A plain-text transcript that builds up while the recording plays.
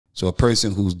So a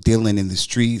person who's dealing in the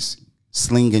streets,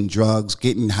 slinging drugs,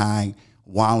 getting high,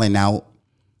 wilding out,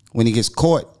 when he gets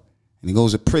caught and he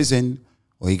goes to prison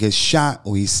or he gets shot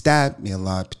or he's stabbed, may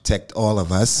Allah protect all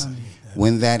of us.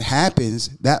 When that happens,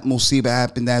 that musibah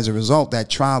happened as a result,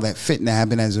 that trial, that fitna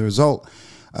happened as a result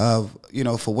of, you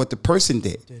know, for what the person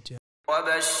did.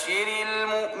 وبشر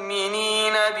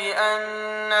المؤمنين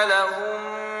بأن لهم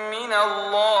من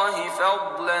الله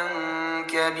فضلا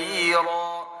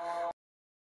كبيرا.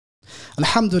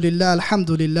 الحمد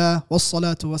لله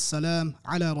والصلاة والسلام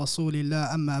على رسول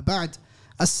الله أما بعد.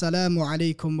 السلام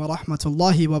عليكم ورحمة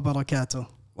الله وبركاته.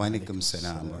 وعليكم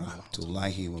السلام ورحمة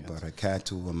الله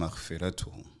وبركاته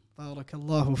ومغفرته. بارك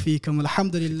الله فيكم.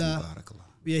 Alhamdulillah. بارك الله.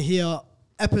 We are here,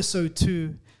 episode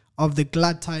 2 of the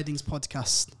Glad Tidings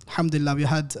podcast. Alhamdulillah, we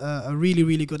had a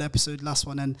really good episode last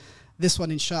one, and this one,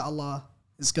 inshaAllah,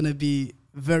 is going to be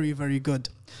very, very good.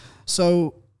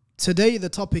 So today the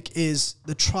topic is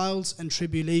the trials and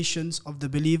tribulations of the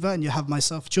believer, and you have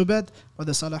myself, Jubed,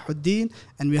 Brother Salahuddin,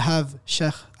 and we have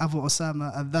Shaykh Abu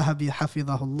Usamah At-thahabi,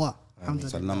 Hafidhahullah. I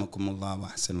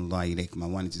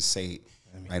wanted to say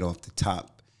right off the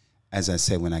top, as I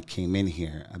said when I came in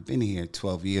here, I've been here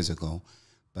 12 years ago,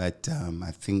 but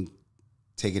I think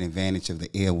taking advantage of the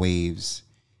airwaves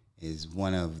is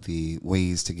one of the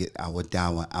ways to get our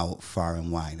dawah out far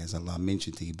and wide. As Allah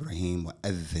mentioned to Ibrahim,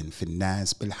 وَأَذِّن فِي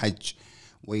النَّاسِ بِالْحَجِّ.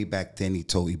 Way back then he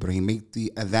told Ibrahim, make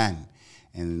the adhan.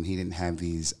 And he didn't have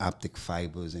these optic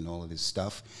fibers and all of this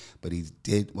stuff, but he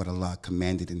did what Allah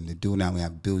commanded him to do. Now we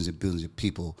have billions and billions of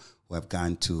people who have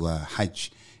gone to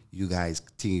Hajj. You guys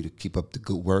continue to keep up the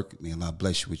good work. May Allah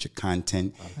bless you with your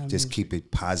content. Ameen. Just keep it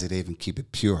positive and keep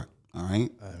it pure. All right?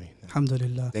 Ameen.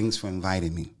 Alhamdulillah. Thanks for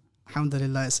inviting me.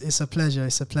 Alhamdulillah. It's a pleasure.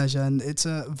 It's a pleasure. And it's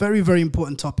a very, very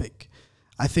important topic.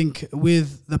 I think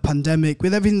with the pandemic,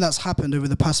 with everything that's happened over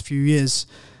the past few years,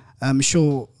 I'm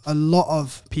sure a lot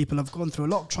of people have gone through a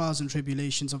lot of trials and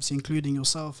tribulations, obviously including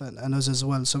yourself and us as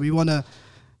well. So we want to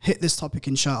hit this topic,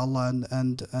 inshaAllah,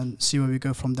 and see where we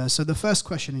go from there. So the first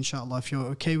question, inshaAllah, if you're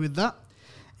okay with that,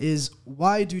 is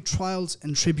why do trials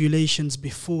and tribulations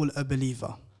befall a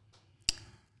believer?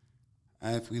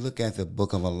 If we look at the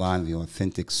book of Allah and the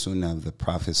authentic sunnah of the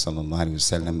Prophet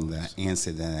ﷺ, the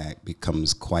answer to that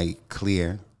becomes quite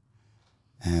clear.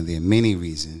 And there are many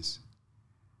reasons.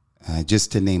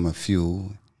 Just to name a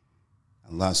few,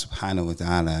 Allah subhanahu wa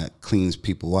ta'ala cleans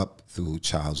people up through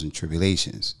trials and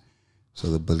tribulations. So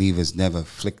the believer is never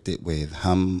afflicted with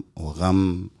hum or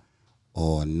gham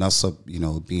or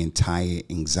nasab, being tired,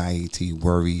 anxiety,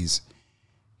 worries.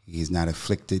 He is not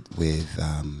afflicted with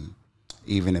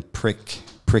even a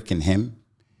prick in him,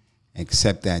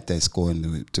 except that's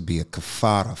going to be a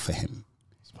kafara for him.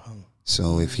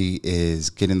 So if he is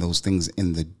getting those things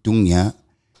in the dunya,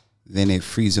 then it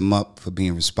frees him up for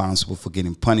being responsible for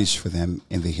getting punished for them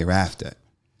in the hereafter.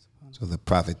 So the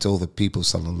Prophet told the people,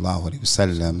 sallallahu alaihi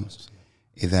wasallam,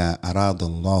 إذا أراد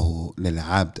الله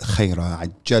للعبد خيرا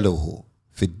عجله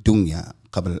في الدنيا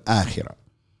قبل الآخرة.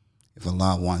 If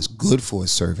Allah wants good for a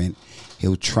servant,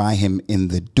 He'll try him in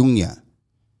the dunya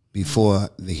before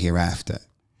the hereafter.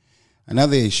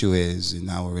 Another issue is, in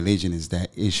our religion, is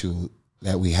that issue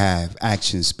that we have,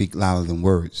 actions speak louder than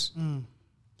words.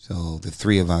 So the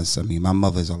three of us, my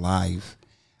mother's alive.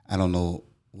 I don't know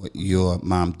what your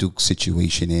Mom Duke's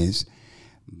situation is,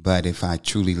 but if I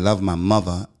truly love my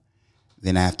mother,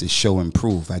 then I have to show and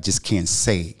prove. I just can't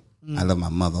say I love my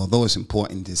mother, although it's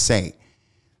important to say.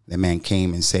 The man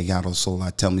came and said, Ya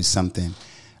Rasulullah, tell me something.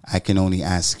 I can only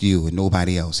ask you and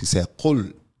nobody else. He said,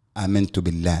 Qul amantu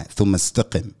billah thumma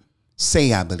istaqim.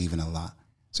 Say I believe in Allah.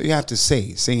 So you have to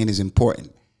say. Saying is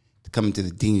important. To come into the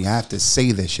deen, you have to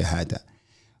say the shahada.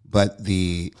 But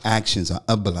the actions are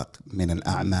ablaq min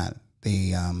al-a'mal.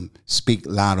 They speak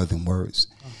louder than words.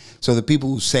 So the people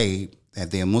who say that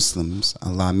they are Muslims,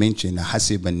 Allah mentioned,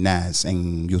 حَسِبَ النَّاسِ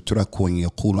أَن يُتْرَكُوا أَن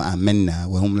يَقُولُوا آمَنَّا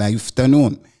وَهُمْ لَا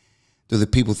يُفْتَنُونَ. Do the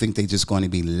people think they're just going to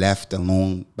be left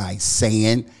alone by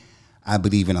saying, I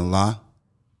believe in Allah?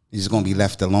 You're just going to be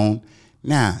left alone?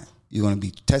 Nah, you're going to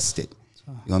be tested.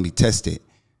 You're going to be tested.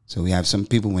 So we have some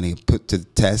people, when they put to the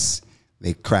test,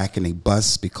 they crack and they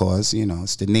bust because,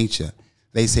 it's the nature.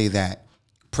 They say that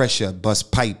pressure busts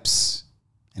pipes,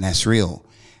 and that's real.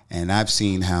 And I've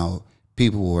seen how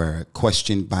people were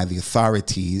questioned by the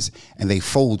authorities and they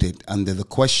folded under the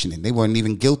questioning. They weren't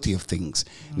even guilty of things,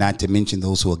 not to mention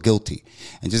those who are guilty.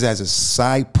 And just as a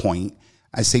side point,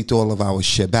 I say to all of our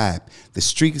shabab, the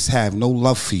streets have no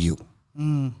love for you.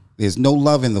 There's no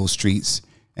love in those streets.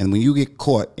 And when you get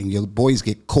caught and your boys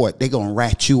get caught, they're going to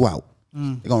rat you out.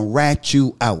 They're going to rat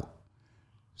you out.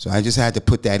 So I just had to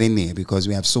put that in there because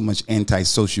we have so much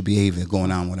antisocial behavior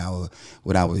going on with our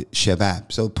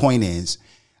shabab. So the point is,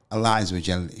 Allah Azza wa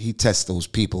Jalla, He tests those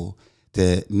people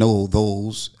to know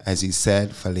those, as He said,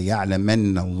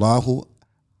 فَلِيَعْلَمَنَّ اللَّهُ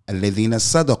الَّذِينَ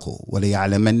صَدَقُوا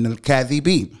وَلِيَعْلَمَنَّ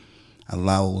الْكَاذِبِينَ.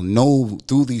 Allah will know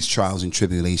through these trials and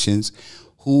tribulations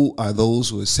who are those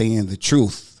who are saying the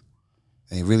truth.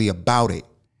 They're really about it.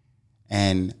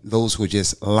 And those who are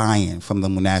just lying, from the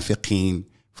munafiqeen,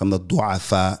 from the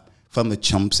du'afa, from the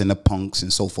chumps and the punks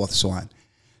and so forth and so on.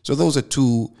 So those are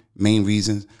two main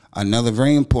reasons. Another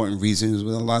very important reason is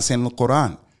what Allah said in the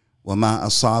Quran. وَمَا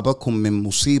أَصَابَكُم مِّن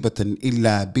مُّصِيبَةٍ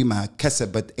إِلَّا بِمَا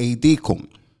كَسَبَتْ أَيْدِيكُمْ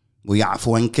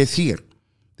وَيَعْفُو عَن كَثِيرٍ.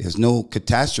 There's no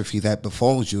catastrophe that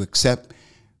befalls you except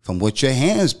from what your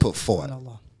hands put forth.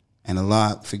 And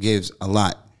Allah forgives a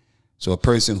lot. So a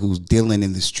person who's dealing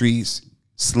in the streets,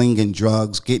 slinging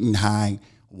drugs, getting high,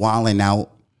 wilding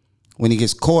out, when he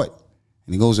gets caught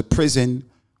and he goes to prison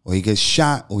or he gets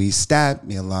shot or he's stabbed,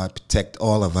 may Allah protect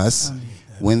all of us.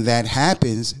 When that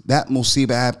happens, that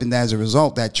musibah happened as a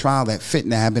result, that trial, that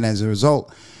fitna happened as a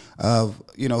result of,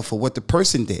 for what the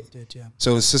person did.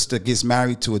 So the sister gets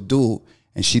married to a dude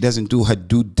and she doesn't do her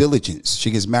due diligence.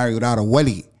 She gets married without a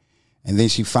wali. And then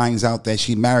she finds out that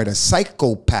she married a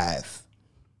psychopath,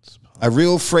 a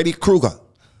real Freddy Krueger.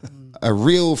 A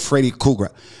real Freddy Krueger.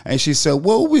 And she said,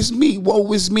 woe is me,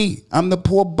 woe is me. I'm the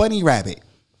poor bunny rabbit.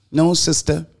 No,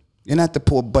 sister, you're not the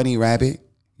poor bunny rabbit.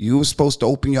 You were supposed to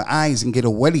open your eyes and get a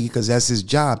wali because that's his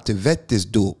job, to vet this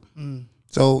dude.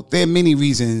 So there are many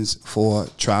reasons for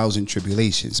trials and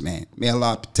tribulations, man. May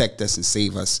Allah protect us and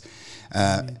save us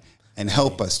and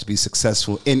help us to be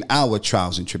successful in our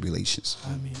trials and tribulations.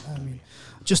 Ameen.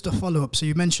 Just a follow-up. So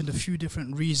you mentioned a few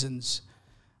different reasons.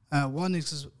 One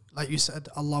is, like you said,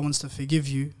 Allah wants to forgive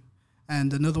you.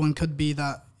 And another one could be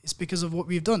that it's because of what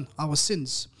we've done, our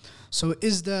sins. So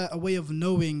is there a way of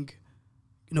knowing,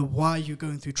 why you're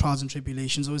going through trials and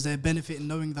tribulations? Or is there a benefit in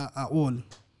knowing that at all?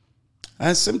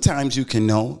 Sometimes you can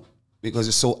know because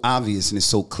it's so obvious and it's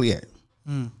so clear.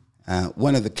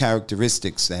 One of the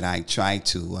characteristics that I try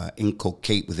to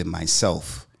inculcate within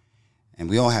myself, and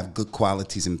we all have good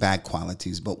qualities and bad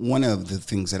qualities, but one of the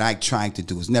things that I try to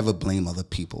do is never blame other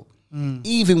people.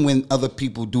 Even when other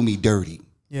people do me dirty,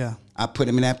 I put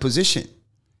him in that position.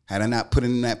 Had I not put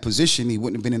him in that position, he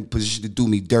wouldn't have been in a position to do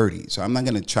me dirty. So I'm not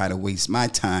going to try to waste my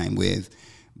time with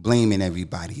blaming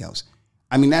everybody else.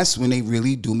 I mean, that's when they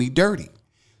really do me dirty.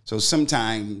 So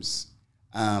sometimes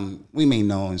we may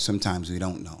know and sometimes we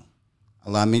don't know.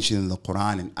 Allah mentioned in the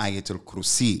Quran in Ayatul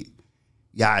Kursi,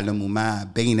 يَعْلَمُ مَا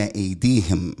بَيْنَ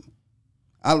أَيْدِيهِمْ.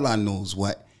 Allah knows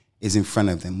what is in front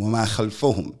of them. وَمَا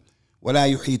خَلْفَهُمْ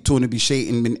وَلَا يُحِيطُونَ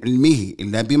بِشَيْءٍ مِّنْ عِلْمِهِ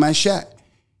إِلَّا بِمَا شَاءَ.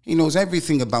 He knows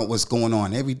everything about what's going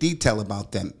on, every detail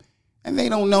about them. And they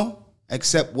don't know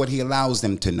except what He allows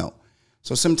them to know.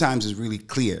 So sometimes it's really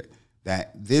clear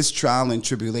that this trial and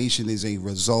tribulation is a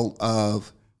result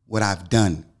of what I've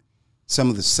done. Some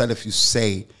of the Salaf used to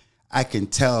say, I can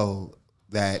tell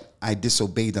that I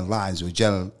disobeyed Allah Azza wa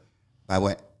Jalla by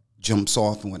what jumps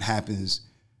off and what happens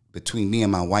between me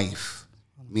and my wife,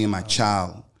 me and my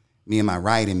child, me and my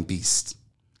riding beast.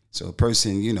 So a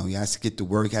person, he has to get to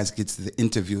work, has to get to the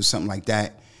interview or something like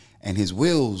that, and his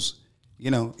wheels,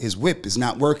 his whip is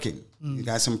not working. He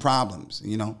got some problems,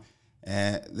 The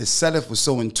Salaf was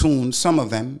so in tune, some of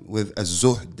them, with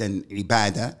az-zuhd and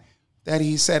ibadah, that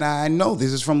he said, I know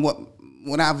this is from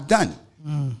what I've done.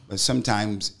 But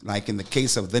sometimes, like in the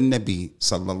case of the Nabi,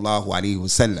 sallallahu alaihi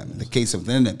wasallam, the case of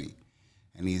the Nabi,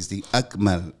 and he's the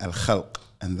akmal al-khalq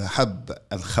and the hab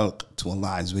al-khalq to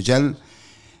Allah Azza wa Jal,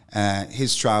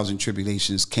 his trials and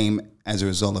tribulations came as a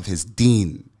result of his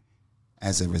deen.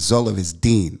 As a result of his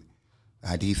deen. The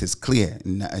hadith is clear.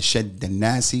 أَشَدَّ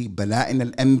النَّاسِ بَلَاءٍ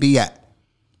الْأَنْبِيَاءِ.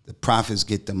 The prophets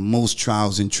get the most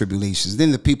trials and tribulations.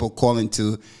 Then the people call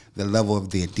into the level of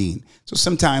their deen. So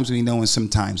sometimes we know and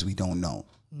sometimes we don't know.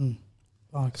 And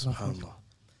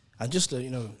just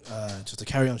to, just to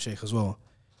carry on, Shaykh, as well,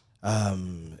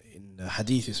 in the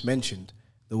hadith it's mentioned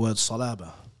the word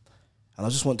salaba. And I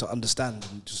just want to understand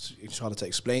and just inshallah to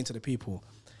explain to the people,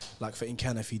 like for in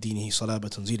kana fi dinihi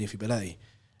salabatun zidi fi bala'i.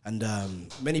 And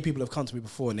many people have come to me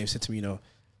before and they've said to me,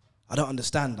 I don't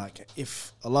understand, like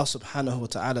if Allah subhanahu wa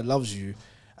ta'ala loves you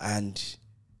and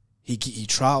he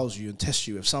trials you and tests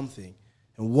you with something,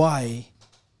 and why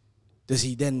does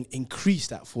He then increase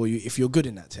that for you if you're good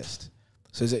in that test?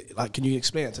 So is it like, can you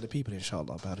explain it to the people,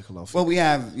 inshallah? Barakallah. Well, we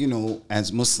have,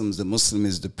 as Muslims, the Muslim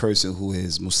is the person who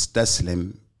is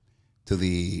mustaslim to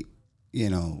the,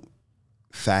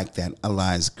 fact that Allah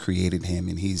has created him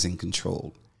and He's in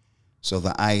control. So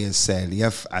the ayah said,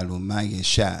 يَفْعَلُ مَا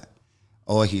يَشَاءُ.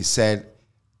 Or He said,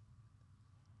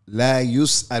 لا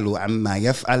يسأل عما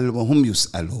يفعل وهم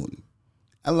يسألون.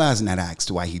 Allah is not asked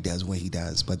why he does what he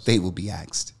does, but they will be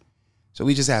asked. So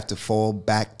we just have to fall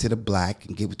back to the black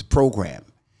and get with the program.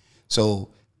 So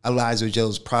Allah Azza wa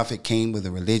Jalla's prophet came with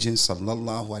a religion,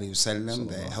 sallallahu alaihi wasallam,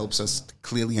 that helps us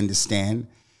clearly understand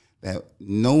that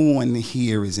no one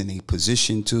here is in a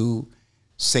position to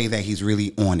say that he's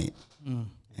really on it.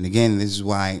 And again, this is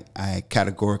why I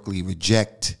categorically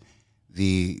reject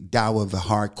the dawah of the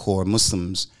hardcore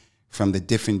Muslims from the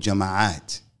different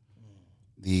jama'at,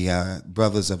 the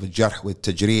brothers of a jarh with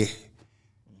tajrih,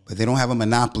 but they don't have a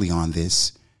monopoly on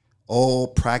this. All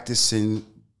practicing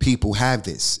people have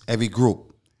this. Every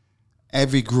group,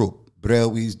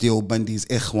 Brelwis, Deobandis,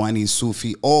 Ikhwanis,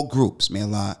 Sufi, all groups. May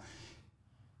Allah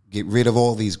get rid of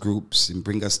all these groups and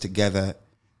bring us together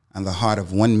on the heart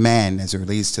of one man as it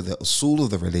relates to the usul of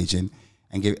the religion,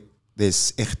 and get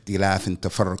this ikhtilaf and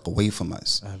tafarruq away from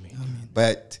us. Ameen.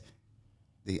 But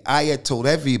the ayah told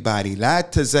everybody, لا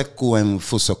تزكوا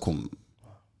أنفسكم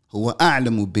هو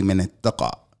أعلم بمن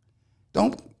اتقى.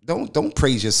 Don't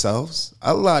praise yourselves.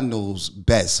 Allah knows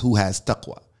best who has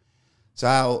taqwa. So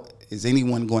how is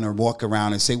anyone going to walk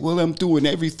around and say, well, I'm doing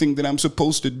everything that I'm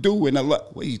supposed to do, and Allah,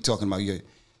 what are you talking about?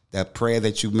 That prayer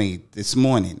that you made this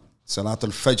morning, Salat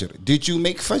al-Fajr. Did you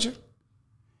make Fajr?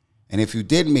 And if you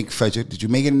did make Fajr, did you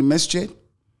make it in the masjid?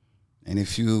 And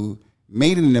if you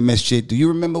made it in the masjid, do you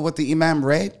remember what the Imam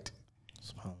read?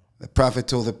 The Prophet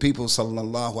told the people,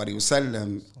 sallallahu alaihi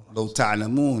wasallam, لو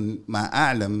تعلمون ما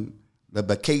أعلم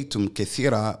لبكيتم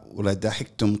كثيرا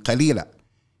ولضحكتم قليلا.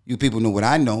 You people know what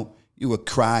I know. You would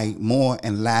cry more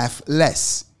and laugh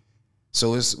less.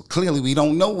 So it's clearly we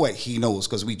don't know what he knows,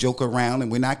 because we joke around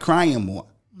and we're not crying more.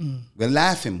 We're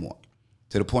laughing more,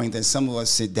 to the point that some of us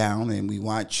sit down and we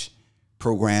watch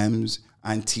programs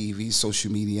on TV,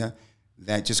 social media,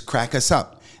 that just crack us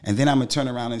up. And then I'm going to turn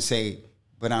around and say,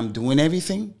 but I'm doing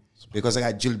everything because I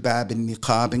got jilbab and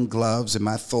niqab and gloves and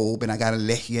my thobe and I got a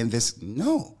lihya and this.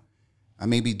 No. I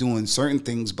may be doing certain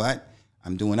things, but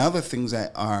I'm doing other things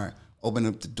that are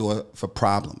opening up the door for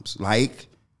problems, like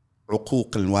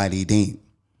uquq al-walidain.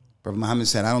 Prophet Muhammad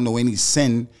said, I don't know any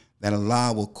sin that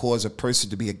Allah will cause a person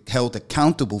to be held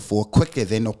accountable for quicker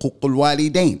than uquq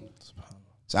al-walidain.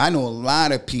 So I know a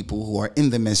lot of people who are in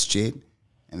the masjid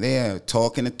and they're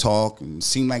talking the talk and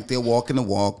seem like they're walking the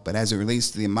walk, but as it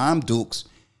relates to the Imam Dukes,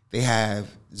 they have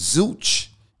zooch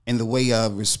in the way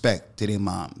of respect to the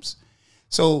Imams.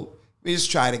 So we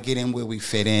just try to get in where we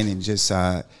fit in and just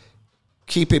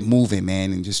keep it moving,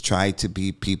 man, and just try to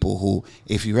be people who,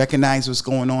 if you recognize what's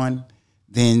going on,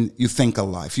 then you think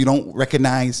Allah. If you don't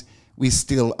recognize, we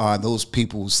still are those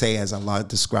people who say, as Allah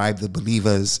described the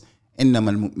believers,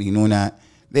 innamal mu'minuna,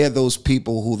 they're those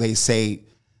people who they say,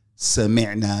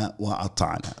 sami'na wa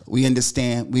ata'na. We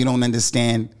understand, we don't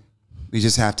understand, we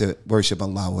just have to worship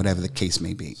Allah, whatever the case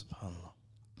may be.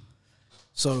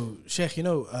 So, Shaykh, you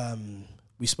know,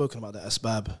 we've spoken about the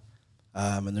asbab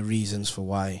and the reasons for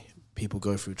why people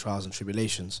go through trials and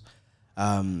tribulations.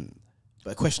 But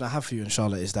a question I have for you,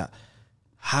 inshallah, is that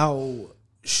how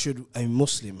should a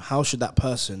Muslim, how should that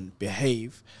person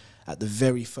behave at the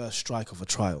very first strike of a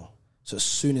trial? So as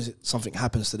soon as something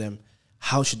happens to them,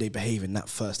 how should they behave in that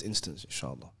first instance,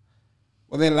 inshallah?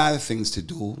 Well, there are a lot of things to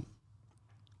do,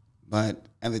 but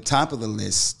at the top of the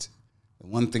list, the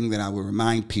one thing that I would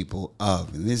remind people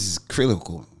of, and this is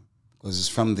critical, because it's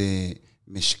from the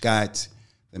Mishkat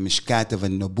of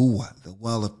a-Nubuwah, the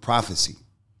well of prophecy.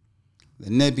 The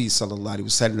Nabi sallallahu alaihi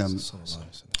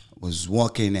wasallam was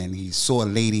walking and he saw a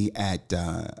lady at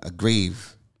a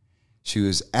grave. She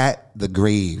was at the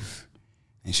grave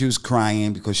and she was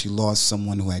crying because she lost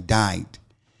someone who had died.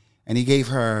 And he gave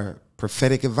her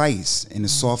prophetic advice in a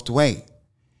soft way.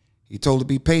 He told her,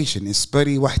 be patient.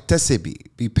 Isbari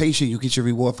wahtasibi. Be patient, you get your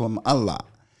reward from Allah.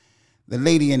 The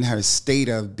lady, in her state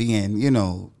of being, you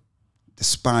know,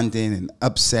 despondent and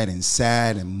upset and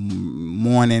sad and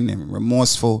mourning and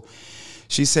remorseful,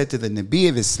 she said to the Nabi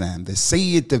of Islam, the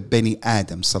Sayyid of Bani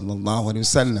Adam, sallallahu alaihi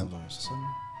wasallam,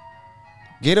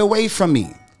 get away from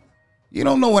me. You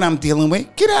don't know what I'm dealing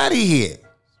with. Get out of here.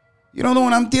 You don't know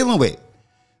what I'm dealing with.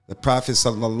 The Prophet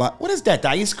sallallahu, what is that? The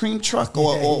ice cream truck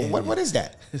or what is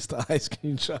that? It's the ice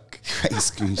cream truck.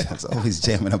 Ice cream truck's always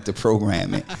jamming up the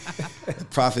program, man. The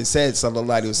Prophet said,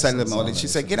 sallallahu alaihi wasallam, she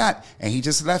said, get out. And he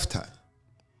just left her.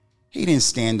 He didn't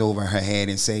stand over her head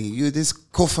and say, you this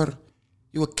kufr,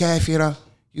 you a kafira,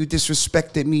 you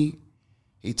disrespected me.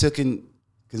 He took in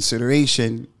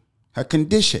consideration her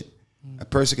condition. A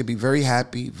person could be very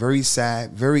happy, very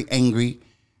sad, very angry,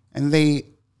 and they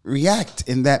react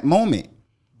in that moment.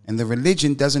 And the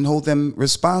religion doesn't hold them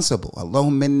responsible.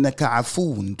 Allahumma innaka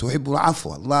afoon tuhibbul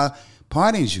afwa. Allah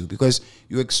pardons you because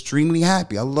you're extremely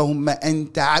happy. Allahumma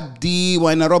anta abdi wa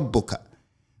ana rabbuka.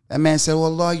 That man said, oh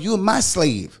Allah, you're my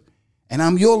slave and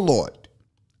I'm your Lord.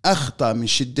 Akhta min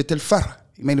shiddat al-farh.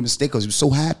 He made a mistake because he was so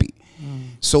happy,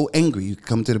 so angry. You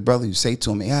come to the brother, you say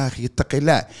to him, Ya akhi,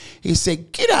 ittaqillah. He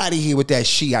said, get out of here with that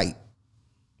Shiite.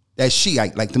 That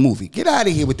Shiite, like the movie. Get out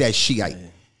of here with that Shiite.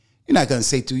 You're not going to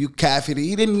say to you, kafir.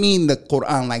 He didn't mean the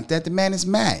Quran like that. The man is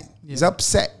mad. He's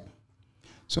upset.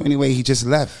 So anyway, he just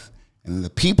left. And the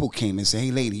people came and said,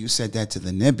 hey, lady, you said that to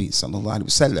the Nabi, sallallahu alaihi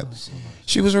wasallam.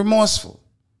 She was remorseful.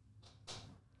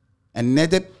 And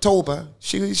Nadab Toba,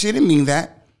 she didn't mean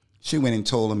that. She went and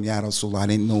told him, Ya Rasulullah, I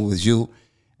didn't know it was you.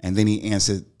 And then he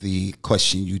answered the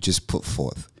question you just put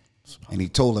forth. And he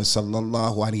told her,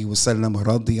 sallallahu alaihi wasallam,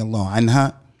 radiyallahu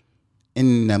anha,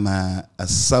 innama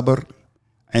as-sabr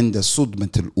inda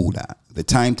sudmat al-ula. The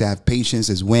time to have patience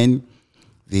is when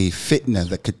the fitna,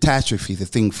 the catastrophe, the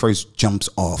thing first jumps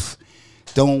off.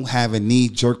 Don't have a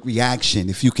knee-jerk reaction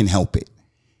if you can help it.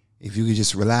 If you can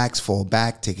just relax, fall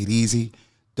back, take it easy.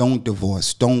 Don't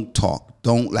divorce, don't talk,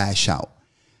 don't lash out.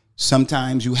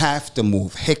 Sometimes you have to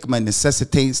move. Hikmah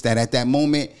necessitates that at that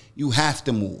moment, you have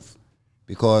to move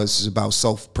because it's about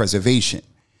self-preservation.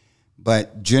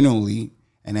 But generally,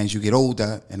 and as you get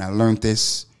older, and I learned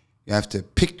this, you have to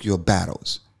pick your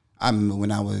battles. I remember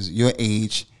when I was your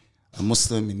age, a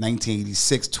Muslim in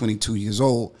 1986, 22 years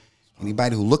old,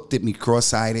 anybody who looked at me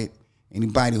cross-eyed,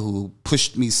 anybody who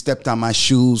pushed me, stepped on my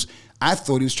shoes, I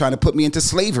thought he was trying to put me into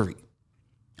slavery.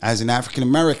 As an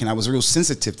African-American, I was real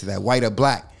sensitive to that, white or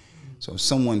black. So if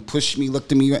someone pushed me,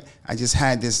 looked at me, I just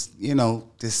had this, you know,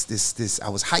 this, I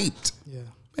was hyped. Yeah.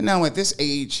 But now at this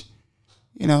age,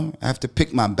 you know, I have to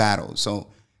pick my battles. So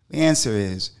the answer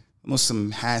is, the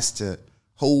Muslim has to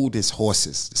hold his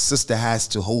horses. The sister has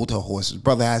to hold her horses.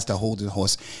 Brother has to hold his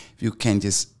horse. If you can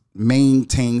just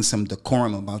maintain some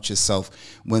decorum about yourself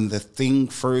when the thing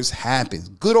first happens,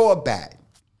 good or bad.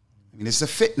 I mean, it's a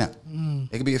fitna.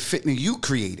 It could be a fitna you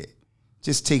created.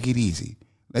 Just take it easy.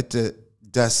 Let the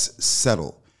dust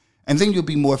settle. And then you'll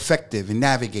be more effective in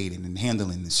navigating and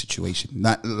handling the situation.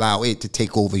 Not allow it to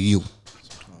take over you.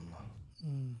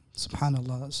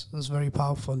 SubhanAllah, that's very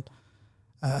powerful.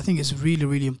 I think it's really,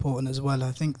 really important as well.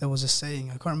 I think there was a saying,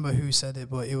 I can't remember who said it,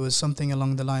 but it was something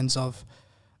along the lines of,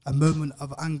 a moment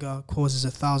of anger causes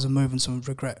 1,000 moments of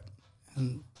regret.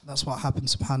 And that's what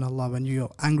happens, subhanAllah, when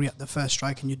you're angry at the first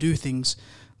strike and you do things,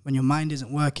 when your mind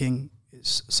isn't working,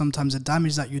 sometimes the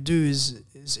damage that you do is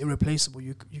irreplaceable.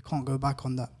 You can't go back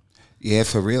on that. Yeah,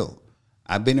 for real.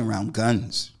 I've been around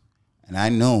guns, and I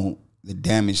know the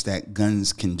damage that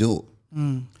guns can do.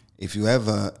 If you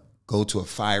ever go to a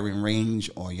firing range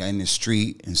or you're in the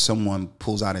street and someone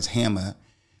pulls out his hammer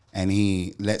and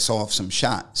he lets off some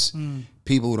shots,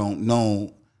 people who don't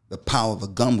know the power of a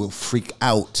gun will freak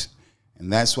out.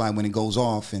 And that's why when it goes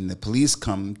off and the police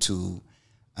come to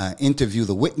interview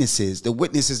the witnesses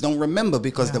don't remember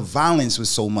because the violence was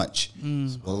so much.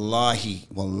 Wallahi,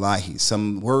 wallahi.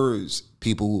 Some words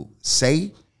people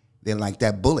say, they're like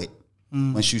that bullet.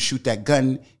 Once you shoot that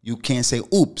gun, you can't say,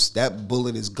 oops, that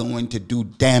bullet is going to do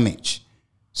damage.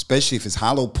 Especially if it's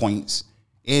hollow points,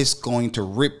 it's going to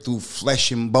rip through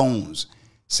flesh and bones.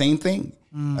 Same thing.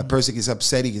 A person gets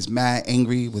upset, he gets mad,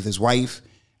 angry with his wife,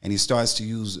 and he starts to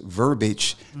use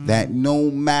verbiage that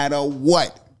no matter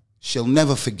what, she'll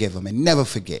never forgive him and never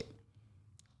forget.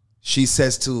 She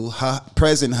says to her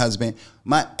present husband,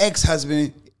 my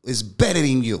ex-husband is better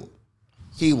than you.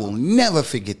 He will never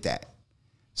forget that.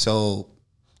 So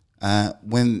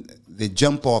when the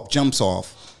jumps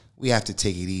off, we have to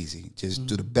take it easy. Just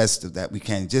do the best of that we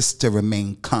can just to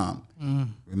remain calm.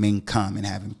 Remain calm and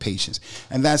having patience.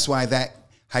 And that's why that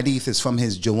hadith is from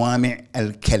his Jawami'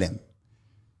 al-Kalim.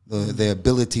 The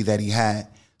ability that he had,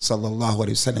 sallallahu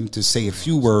alaihi wasallam, to say a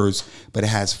few words, but it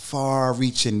has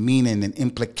far-reaching meaning and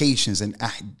implications and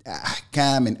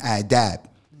ahkam and adab.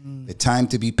 The time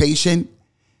to be patient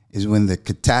is when the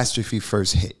catastrophe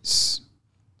first hits.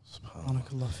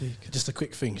 Just a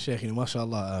quick thing, Shaykh,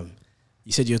 mashallah,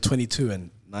 you said you're 22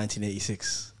 in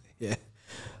 1986. Yeah.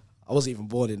 I wasn't even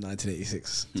born in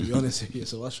 1986, to be honest with you.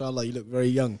 So mashallah, you look very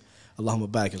young. Allahumma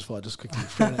barik, as far just quickly.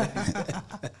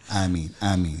 I mean,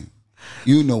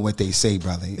 you know what they say,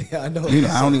 brother. Yeah, I know. You know,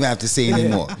 I don't even have to say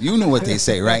anymore. You know what they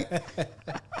say, right?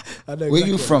 I know. Where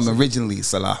you from originally,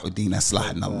 Salahuddin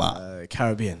Aslahan Allah?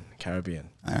 Caribbean.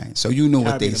 All right, so you know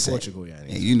what they say. Portugal, yeah,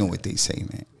 you know what they say,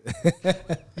 man.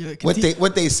 What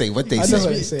they say.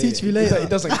 Teach me later. It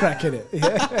doesn't crack in it.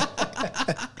 Yeah.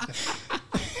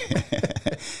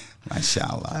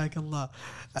 MashaAllah.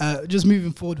 Just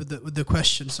moving forward with the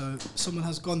question. So someone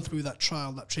has gone through that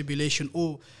trial, that tribulation,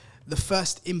 or the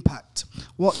first impact.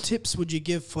 What tips would you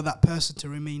give for that person to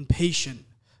remain patient?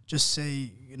 Just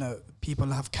say, you know, people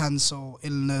have cancer or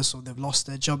illness or they've lost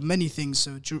their job, many things.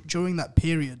 So during that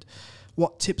period,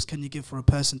 what tips can you give for a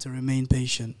person to remain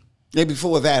patient? Yeah,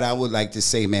 before that, I would like to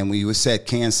say, man, when you said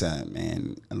cancer,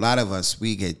 man, a lot of us,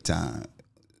 we get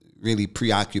really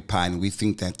preoccupied and we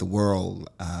think that the world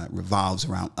revolves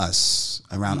around us,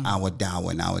 around our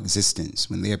dawah and our existence,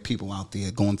 when there are people out there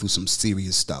going through some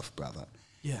serious stuff, brother.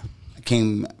 Yeah. I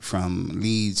came from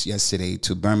Leeds yesterday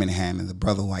to Birmingham, and the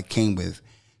brother who I came with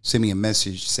sent me a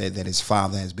message, said that his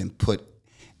father has been put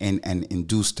in an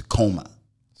induced coma.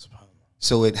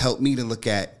 So it helped me to look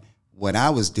at what I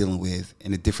was dealing with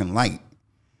in a different light.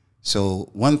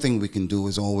 So one thing we can do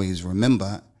is always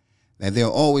remember that there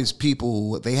are always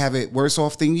people, they have it worse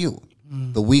off than you.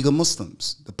 The Uyghur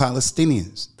Muslims, the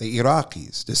Palestinians, the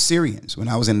Iraqis, the Syrians. When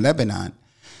I was in Lebanon,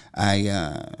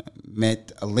 I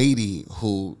met a lady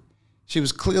who, she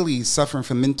was clearly suffering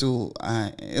from mental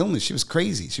illness. She was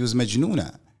crazy. She was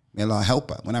Majnuna. May Allah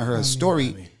help her. When I heard her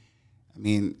story, I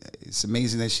mean, it's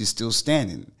amazing that she's still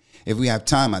standing. If we have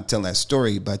time, I'll tell that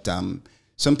story. But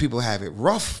some people have it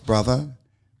rough, brother.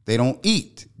 They don't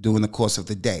eat during the course of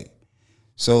the day.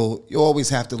 So you always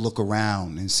have to look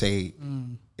around and say,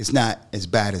 it's not as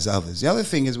bad as others. The other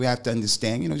thing is we have to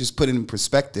understand, you know, just put it in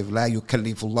perspective. La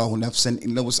yukallifullahu nafsan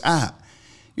illa wus'aha.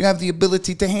 You have the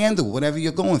ability to handle whatever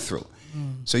you're going through.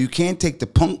 So you can't take the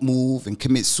punk move and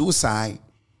commit suicide.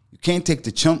 You can't take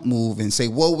the chump move and say,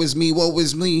 woe is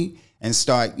me, and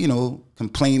start, you know,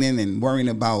 complaining and worrying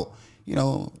about, you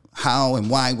know, how and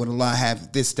why would Allah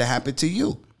have this to happen to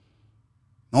you.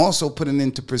 Also putting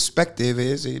into perspective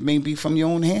is it may be from your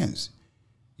own hands.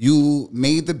 You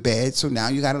made the bed, so now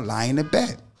you got to lie in the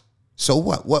bed. So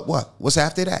what? What's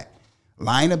after that?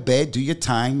 Lie in the bed, do your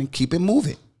time, and keep it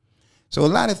moving. So a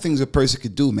lot of things a person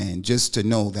could do, man, just to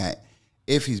know that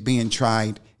if he's being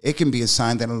tried, it can be a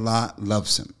sign that Allah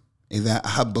loves him. إِذَا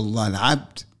أَحَبَّ اللَّهُ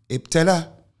الْعَبْدِ ابْتَلَى.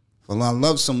 If Allah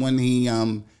loves someone, he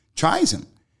tries him.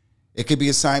 It could be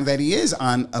a sign that he is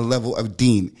on a level of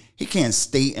deen. He can't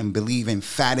state and believe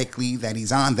emphatically that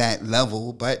he's on that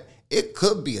level, but it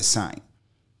could be a sign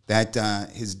that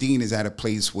his deen is at a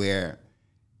place where,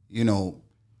 you know,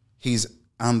 he's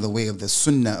on the way of the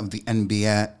sunnah of the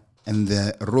anbiya and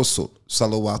the rusul,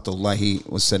 salawatullahi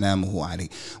wa salamuhu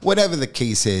alayhi. Whatever the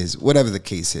case is,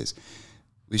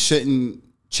 we shouldn't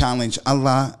challenge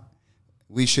Allah.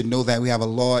 We should know that we have a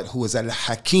Lord who is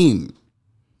al-Hakim.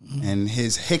 And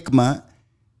his hikmah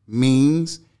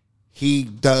means he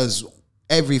does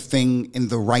everything in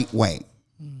the right way.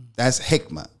 That's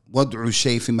hikmah. Wad'u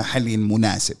shay fi mahallin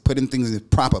munasib. Putting things in the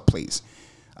proper place.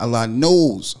 Allah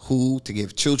knows who to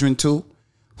give children to,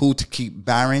 who to keep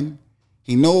barren.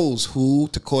 He knows who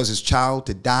to cause his child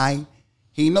to die.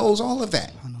 He knows all of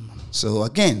that. So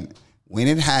again, when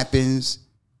it happens,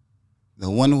 the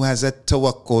one who has a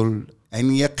tawakkul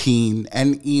and yaqeen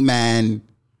and iman,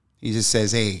 he just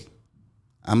says, hey,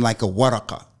 I'm like a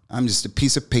waraqah. I'm just a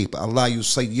piece of paper. Allah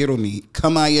yusayyiruni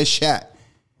kama yasha.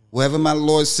 Wherever my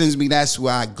Lord sends me, that's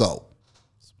where I go.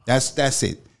 That's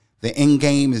it. The end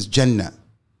game is Jannah.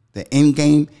 The end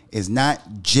game is not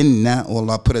Jinnah.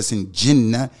 Allah put us in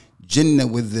Jinnah. Jinnah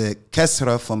with the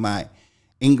kasra for my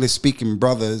English-speaking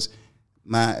brothers.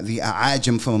 The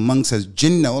A'ajim from amongst us.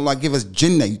 Jinnah. Allah give us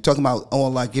Jinnah. You talking about, oh,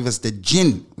 Allah give us the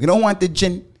jinn. We don't want the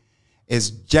jinn. It's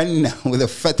Jannah with a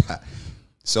fatha.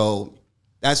 So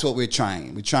that's what we're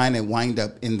trying. We're trying to wind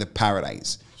up in the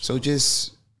paradise. So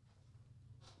just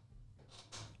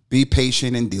be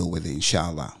patient and deal with it,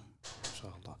 inshaAllah.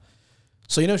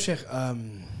 So, you know, Shaykh,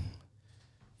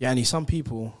 some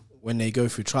people, when they go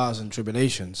through trials and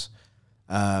tribulations,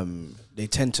 they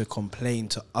tend to complain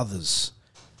to others,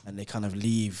 and they kind of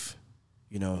leave,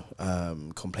 you know,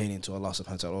 complaining to Allah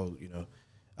subhanahu wa ta'ala, you know,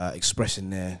 expressing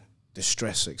their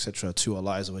distress, etc., to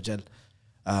Allah Azza wa Jal.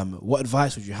 What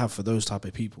advice would you have for those type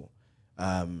of people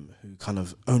who kind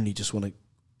of only just want to,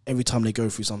 every time they go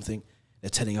through something, they're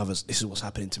telling others, this is what's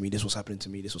happening to me, this is what's happening to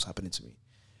me, this is what's happening to me.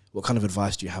 What kind of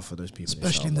advice do you have for those people?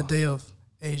 Especially in the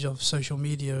age of social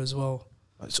media as well.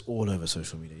 It's all over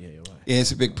social media, yeah, you're right. Yeah,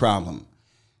 it's a big problem.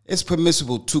 It's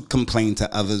permissible to complain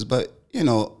to others, but, you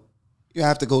know, you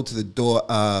have to go to the door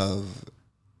of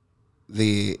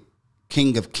the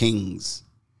King of Kings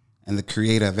and the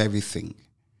creator of everything.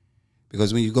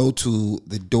 Because when you go to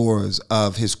the doors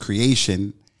of his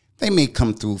creation, they may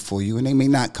come through for you and they may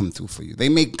not come through for you. They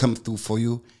may come through for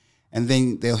you and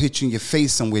then they'll hit you in your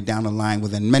face somewhere down the line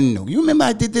with a menno. You remember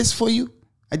I did this for you?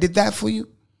 I did that for you?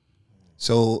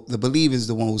 So the believer is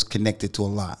the one who's connected to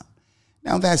Allah.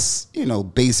 Now that's,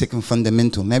 basic and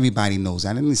fundamental, and everybody knows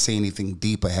that. I didn't say anything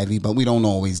deep or heavy, but we don't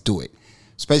always do it,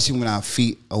 especially when our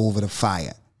feet are over the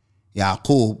fire.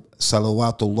 Yaqub,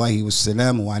 salawatullahi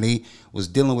wassalamu alayhi, was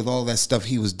dealing with all that stuff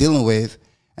he was dealing with,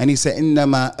 and he said,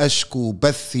 إِنَّمَا أَشْكُو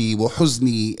بَثِّي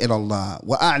وَحُزْنِي إِلَى اللَّهِ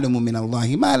وَأَعْلَمُ مِنَ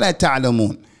اللَّهِ مَا لَا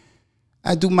تَعْلَمُونَ.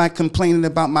 I do my complaining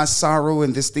about my sorrow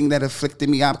and this thing that afflicted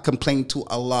me. I complain to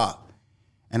Allah.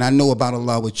 And I know about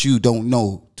Allah what you don't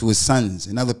know, to his sons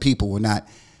and other people were not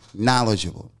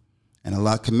knowledgeable. And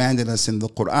Allah commanded us in the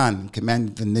Quran,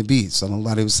 commanded the Nabi,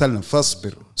 sallallahu alayhi wa sallam,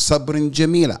 فَاصْبِرْ صَبْرٍ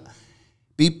جَمِيلًا.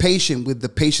 Be patient with the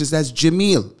patience that's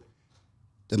jameel.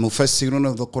 The Mufassirun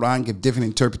of the Quran give different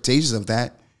interpretations of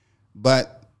that.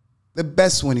 But the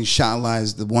best one, inshaAllah,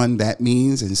 is the one that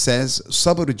means and says,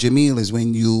 Sabr jameel is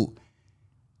when you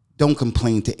don't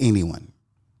complain to anyone.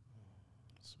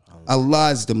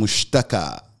 Allah is the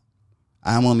mushtaka.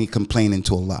 I'm only complaining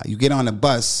to Allah. You get on a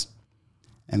bus,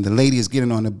 and the lady is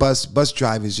getting on the bus. Bus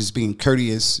driver is just being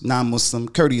courteous, non-Muslim,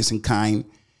 courteous and kind.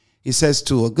 He says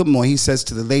to her, good morning. He says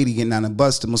to the lady getting on the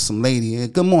bus, the Muslim lady,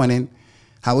 good morning.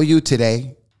 How are you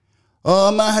today?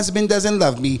 Oh, my husband doesn't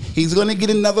love me. He's going to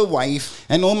get another wife.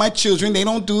 And all my children, they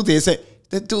don't do this.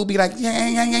 The dude be like, yeah,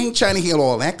 I ain't trying to hear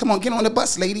all that. Come on, get on the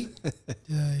bus, lady.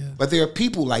 Yeah. But there are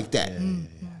people like that.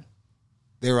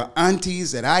 There are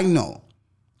aunties that I know.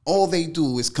 All they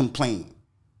do is complain.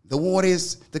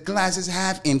 The glass is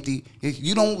half empty. If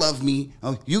you don't love me,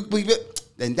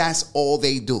 then that's all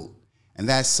they do. And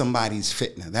that's somebody's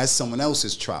fitna. That's someone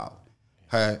else's trial.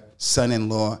 Her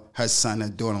son-in-law, her son, her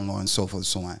daughter-in-law, and so forth and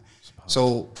so on.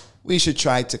 So we should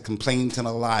try to complain to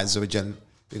Allah Azza wa Jal,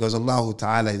 because Allah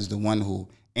Ta'ala is the one who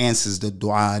answers the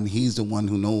dua, and he's the one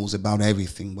who knows about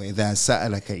everything. وَإِذَا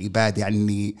سَأَلَكَ عِبَادِ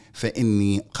عَنِّي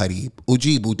فَإِنِّي قَرِيبٌ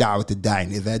أُجِيبُ دَعْوَةَ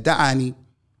الدَّاعِ إِذَا دَعَانِي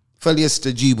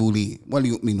فَلْيَسْتَجِيبُوا لِي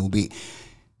وَلْيُؤْمِنُوا بِي.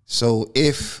 So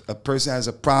if a person has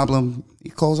a problem, he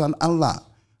calls on Allah.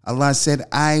 Allah said,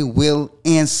 I will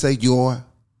answer your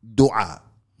dua.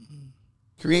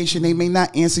 Creation, they may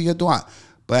not answer your dua.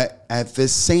 But at the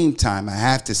same time, I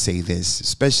have to say this,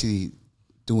 especially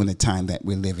during the time that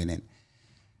we're living in.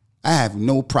 I have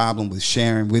no problem with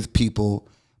sharing with people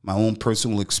my own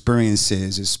personal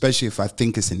experiences, especially if I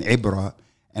think it's an ibra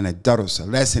and a darus, a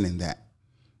lesson in that.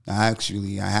 I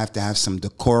have to have some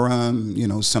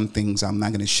decorum, some things I'm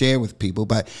not going to share with people.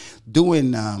 But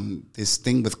doing this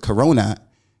thing with Corona,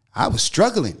 I was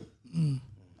struggling. A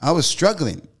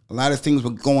lot of things were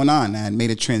going on. I had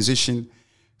made a transition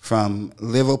from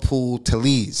Liverpool to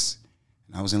Leeds.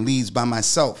 And I was in Leeds by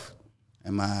myself.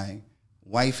 And my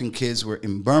wife and kids were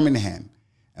in Birmingham.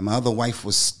 And my other wife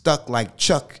was stuck like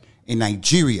Chuck in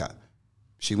Nigeria.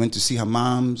 She went to see her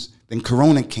moms. Then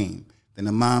Corona came. Then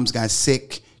the moms got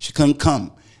sick. She couldn't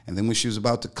come. And then when she was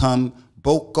about to come,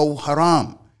 Boko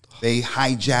Haram, they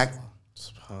hijacked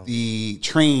the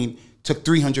train, took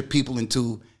 300 people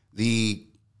into the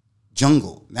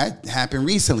jungle. That happened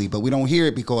recently, but we don't hear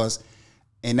it because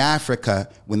in Africa,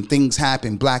 when things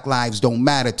happen, black lives don't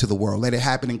matter to the world. Let it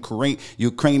happen in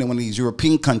Ukraine and one of these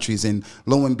European countries, and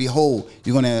lo and behold,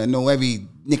 you're going to know every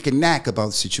nick and knack about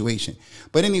the situation.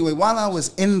 But anyway, while I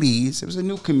was in Leeds, it was a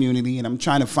new community, and I'm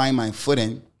trying to find my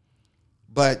footing.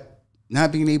 But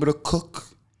not being able to cook,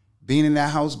 being in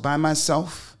that house by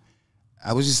myself,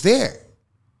 I was just there.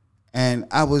 And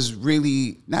I was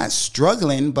really not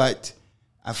struggling, but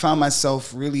I found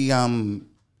myself really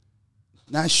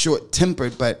not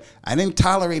short-tempered, but I didn't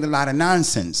tolerate a lot of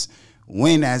nonsense.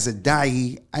 When, as a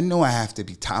da'i, I know I have to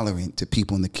be tolerant to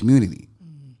people in the community.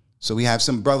 So we have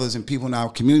some brothers and people in our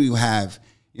community who have,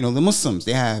 the Muslims,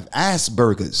 they have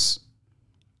Asperger's.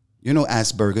 You know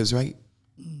Asperger's, right?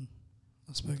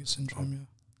 Asperger's syndrome, yeah.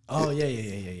 Oh,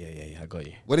 yeah. I got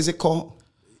you. What is it called?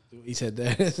 He said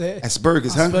that.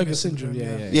 Asperger's, huh? Asperger's syndrome,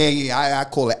 yeah. Yeah, I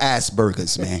call it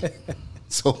Asperger's, man.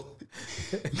 So,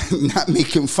 not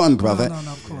making fun, brother. No,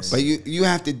 of course. But you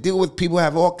have to deal with people who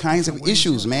have all kinds of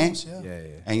issues, man. Yeah.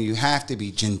 And you have to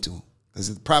be gentle,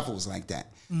 because the Prophet was like that.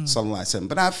 Sallallahu alaihi wasallam.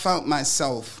 But I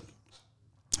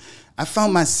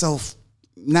found myself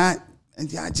not,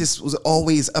 I just was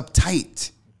always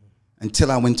uptight until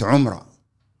I went to Umrah.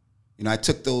 I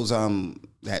took those,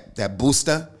 that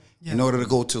booster in order to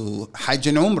go to Hajj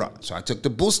and Umrah. So I took the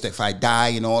booster. If I die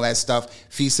and all that stuff,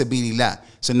 fi sabilillah.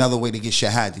 It's another way to get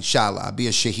shahad, inshaAllah. I'll be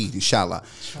a shaheed, inshaAllah.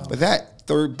 But that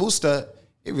third booster,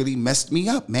 it really messed me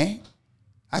up, man.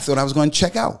 I thought I was going to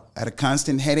check out. I had a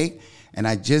constant headache, and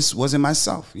I just wasn't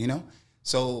myself,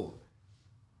 So,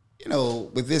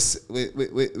 with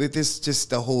this,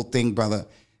 just the whole thing, brother,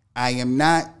 I am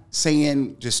not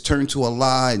saying just turn to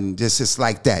Allah and just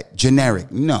like that,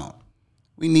 generic. No.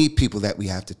 We need people that we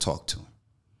have to talk to.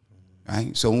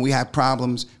 right? So when we have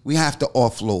problems, we have to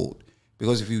offload.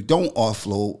 Because if you don't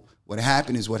offload, what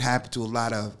happened to a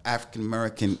lot of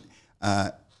African-American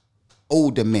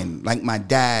older men, like my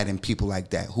dad and people like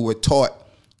that, who were taught,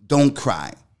 don't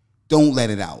cry, don't let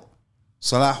it out.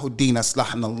 Salahuddin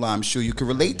Aslahanallah, I'm sure you can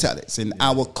relate to this. In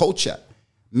our culture,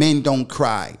 men don't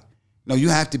cry. No, you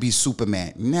have to be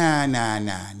Superman. Nah.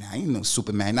 You know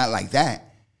Superman, not like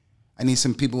that. I need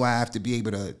some people I have to be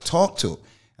able to talk to.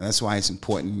 And that's why it's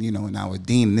important, you know, in our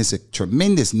deen, and it's a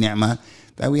tremendous ni'mah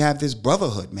that we have this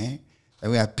brotherhood, man. That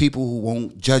we have people who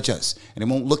won't judge us and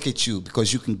they won't look at you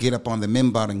because you can get up on the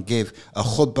minbar and give a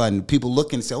khutbah and people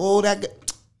look and say, oh, that guy.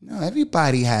 No,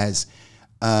 everybody has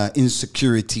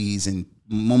insecurities and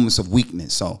moments of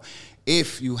weakness. So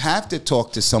if you have to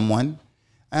talk to someone,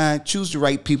 choose the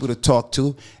right people to talk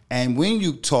to. And when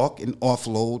you talk and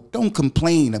offload, don't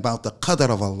complain about the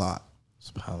qadr of Allah.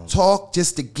 Talk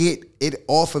just to get it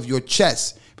off of your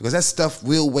chest, because that stuff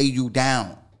will weigh you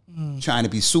down. Trying to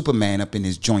be Superman up in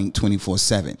his joint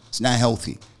 24/7. It's not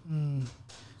healthy.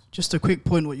 Just a quick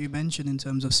point, what you mentioned in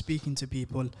terms of speaking to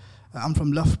people. I'm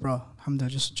from Loughborough,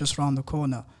 alhamdulillah, just round the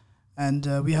corner. And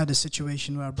we had a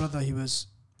situation where our brother, he was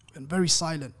very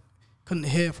silent. Couldn't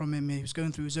hear from him. He was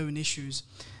going through his own issues.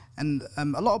 And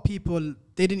a lot of people,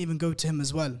 they didn't even go to him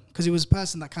as well, because he was a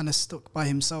person that kind of stuck by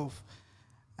himself.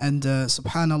 And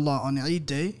subhanallah, on Eid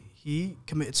day, he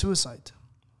committed suicide.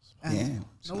 And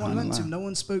no one went to him, no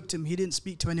one spoke to him, he didn't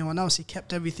speak to anyone else, he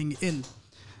kept everything in.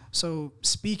 So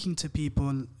speaking to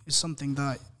people is something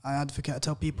that I advocate, I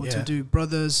tell people to do.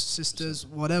 Brothers, sisters,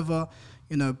 whatever,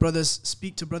 you know, brothers,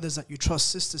 speak to brothers that you trust,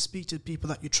 sisters, speak to people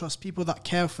that you trust, people that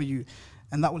care for you,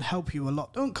 and that will help you a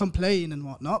lot. Don't complain and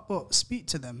whatnot, but speak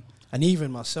to them. And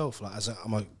even myself, like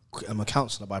I'm a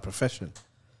counsellor by profession,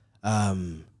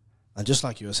 and just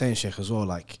like you were saying, Shaykh, as well,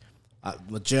 like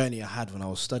the journey I had when I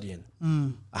was studying,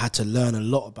 I had to learn a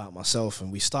lot about myself.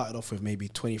 And we started off with maybe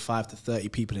 25 to 30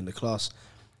 people in the class,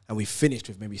 and we finished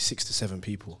with maybe 6 to 7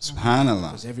 people.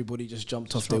 SubhanAllah. Because everybody just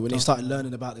jumped off there. When they started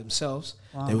learning about themselves,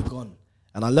 they were gone.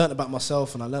 And I learned about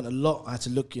myself, and I learned a lot. I had to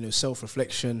look, you know,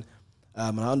 self-reflection.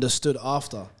 And I understood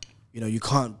after, you know, you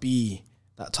can't be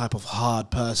that type of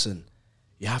hard person.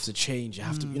 You have to change. You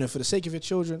have to, you know, for the sake of your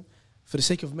children, for the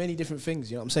sake of many different things,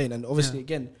 you know what I'm saying? And obviously,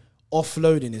 again,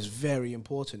 offloading is very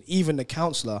important. Even the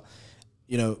counsellor,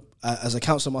 you know, as a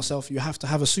counsellor myself, you have to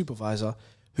have a supervisor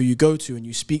who you go to and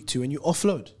you speak to and you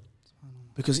offload.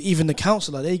 Because even the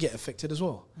counsellor, they get affected as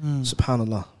well.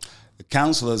 SubhanAllah. The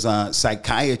counselors are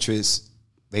psychiatrists.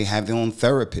 They have their own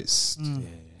therapists.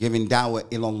 Giving dawah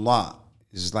ilallah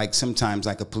is like sometimes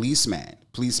like a policeman.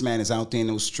 Policeman is out there in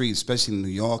those streets, especially in New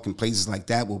York and places like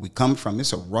that where we come from.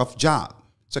 It's a rough job.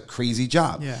 It's a crazy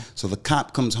job. So the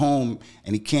cop comes home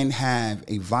and he can't have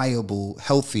a viable,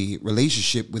 healthy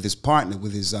relationship with his partner,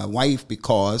 with his wife,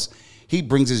 because he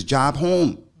brings his job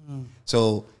home.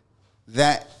 So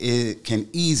that can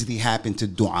easily happen to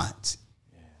du'at.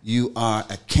 You are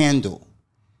a candle.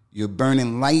 You're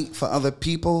burning light for other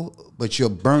people, but you're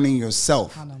burning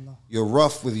yourself. You're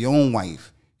rough with your own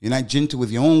wife. You're not gentle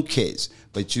with your own kids,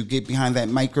 but you get behind that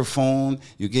microphone,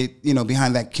 you get, you know,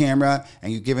 behind that camera,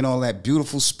 and you're giving all that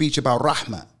beautiful speech about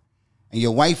rahmah. And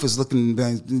your wife is looking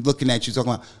at you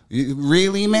talking about,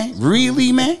 really, man?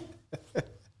 Really, man?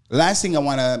 Last thing I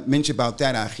want to mention about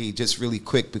that, Akhi, just really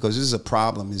quick, because this is a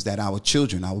problem, is that our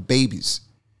children, our babies,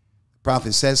 the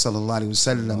Prophet says, sallallahu alayhi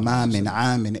wa sallam, ma min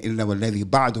aamin illa walladhi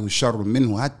ba'dahu sharrun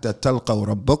minhu hatta talqaw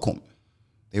rabbakum.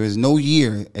 There is no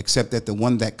year except that the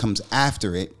one that comes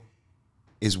after it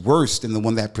is worse than the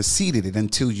one that preceded it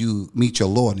until you meet your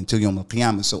Lord, until Yawm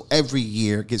al-Qiyamah. So every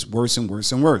year gets worse and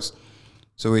worse and worse.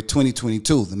 So we're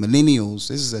 2022. The millennials,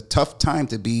 this is a tough time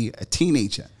to be a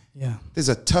teenager. This is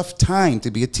a tough time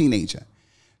to be a teenager.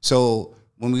 So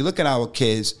when we look at our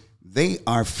kids, they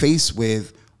are faced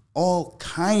with all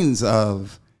kinds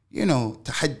of, you know,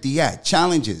 tahaddiyat,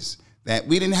 challenges that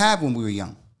we didn't have when we were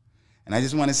young. And I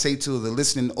just want to say to the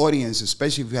listening audience,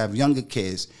 especially if you have younger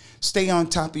kids, stay on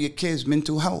top of your kids'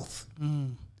 mental health.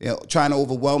 They're trying to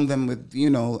overwhelm them with, you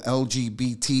know,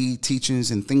 LGBT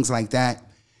teachings and things like that.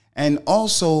 And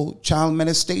also child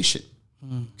molestation.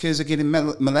 Kids are getting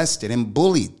molested and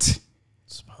bullied.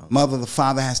 Mother, the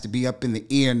father has to be up in the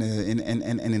ear and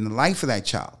in the life of that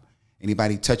child.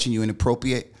 Anybody touching you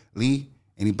inappropriately,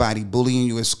 anybody bullying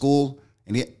you at school,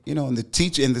 and you know, and the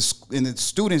teacher and the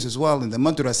students as well, and the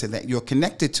madrasa that you're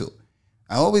connected to.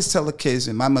 I always tell the kids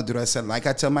in my madrasa, like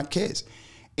I tell my kids,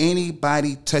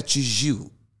 anybody touches you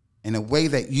in a way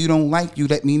that you don't like, you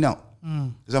let me know,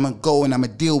 because I'm gonna go and I'm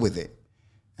gonna deal with it.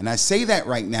 And I say that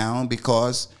right now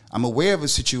because I'm aware of a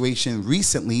situation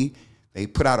recently They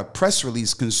put out a press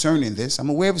release concerning this. I'm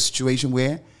aware of a situation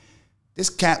where this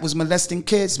cat was molesting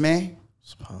kids, man.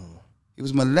 He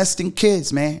was molesting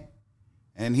kids, man.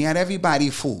 And he had everybody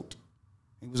fooled.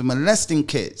 He was molesting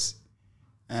kids.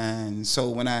 And so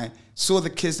when I saw the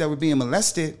kids that were being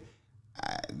molested,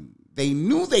 they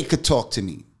knew they could talk to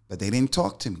me, but they didn't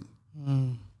talk to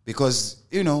me. Because,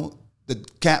 you know, the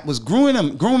cat was grooming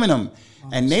them,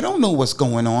 and they don't know what's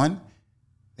going on.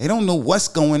 They don't know what's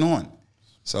going on.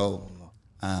 So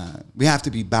we have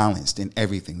to be balanced in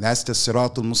everything. That's the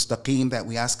Siratul Mustaqim that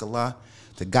we ask Allah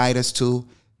to guide us to.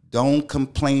 Don't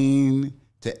complain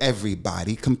to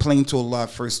everybody. Complain to Allah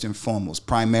first and foremost,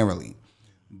 primarily.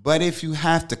 But if you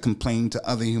have to complain to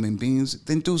other human beings,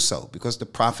 then do so, because the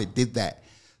Prophet did that.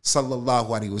 Sallallahu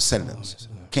alaihi wasallam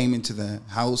came into the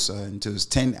house, into his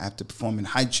tent after performing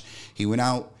Hajj. He went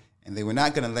out, and they were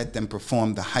not going to let them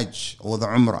perform the Hajj or the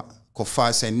Umrah.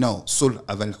 Kuffar said no. Sulh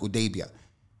of al-Hudaybiyah.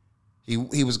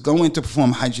 He was going to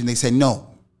perform Hajj, and they said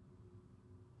no.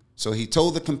 So he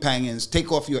told the companions,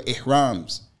 take off your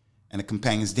ihrams. And the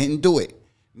companions didn't do it.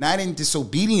 Not in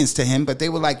disobedience to him, but they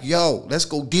were like, yo, let's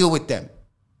go deal with them.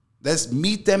 Let's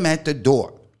meet them at the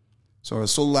door. So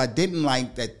Rasulullah didn't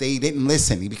like that they didn't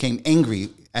listen. He became angry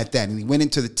at that. And he went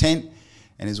into the tent,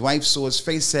 and his wife saw his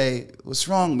face, say, what's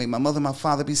wrong? May my mother and my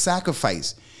father be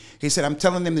sacrificed. He said, I'm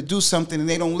telling them to do something, and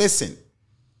they don't listen.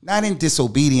 Not in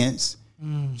disobedience.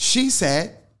 She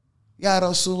said, Ya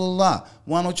Rasulullah,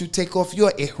 why don't you take off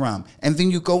your ihram, and then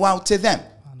you go out to them?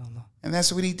 And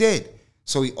that's what he did.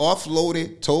 So he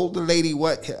offloaded, told the lady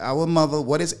our mother,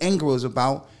 what his anger was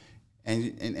about,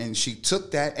 and she took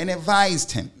that and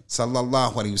advised him.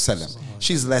 Sallallahu alaihi wasallam.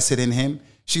 She's lesser than him.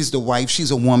 She's the wife.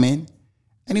 She's a woman.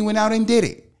 And he went out and did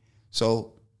it.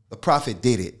 So the Prophet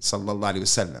did it. Sallallahu alaihi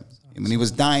wasallam. And when he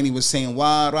was dying, he was saying,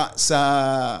 Wa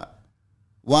ra'sa,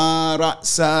 wa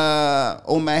ra'sa,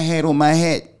 oh my head, oh my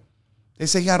head. They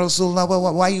said, Ya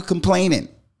Rasulullah, why are you complaining?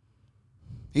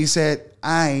 He said,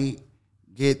 I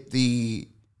get the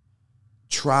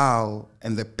trial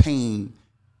and the pain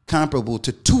comparable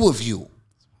to two of you.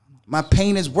 My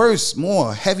pain is worse,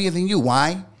 more, heavier than you.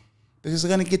 Why? Because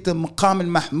they're going to get the Maqam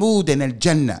al-Mahmud and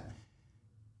al-Jannah.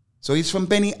 So he's from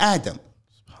Bani Adam.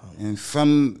 And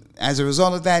as a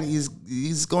result of that,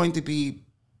 he's going to be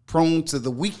prone to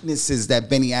the weaknesses that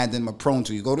Bani Adam are prone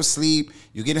to. You go to sleep,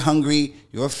 you get hungry,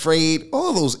 you're afraid,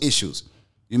 all those issues.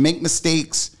 You make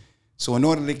mistakes. So in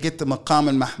order to get the Maqam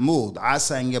al-Mahmud,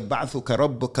 Asa an yab'athuka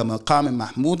rabbuka Maqam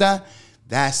al-Mahmuda,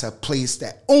 that's a place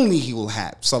that only he will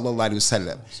have, sallallahu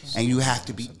alaihi wasallam. And you have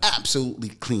to be absolutely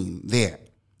clean there.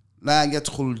 لا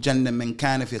يدخل الجنة من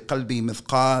كان في قلبه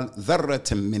مثقال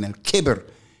ذرة من الكبر.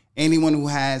 Anyone who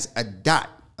has a dot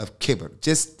of kibr,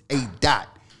 just a dot,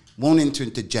 won't enter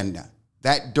into Jannah.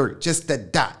 That dirt, just a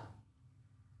dot.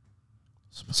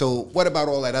 So what about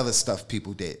all that other stuff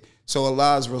people did? So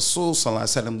Allah's Rasul sallallahu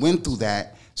alaihi wasallam went through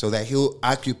that so that he'll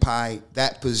occupy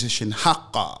that position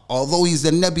haqqa. Although he's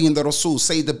the Nabi and the Rasul,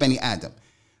 Sayyid of Bani Adam.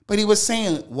 But he was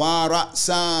saying, wa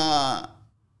ra'sa.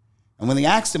 And when they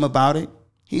asked him about it,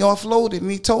 he offloaded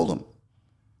and he told them.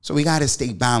 So we got to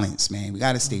stay balanced, man. We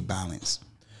got to stay balanced.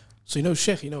 So,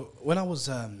 Shaykh, when I was,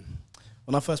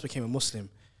 when I first became a Muslim,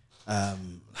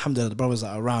 alhamdulillah, the brothers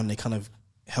that are around, they kind of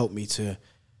helped me to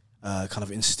kind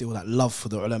of instill that love for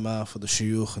the ulama, for the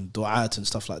shuyukh and du'at and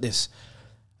stuff like this.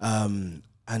 And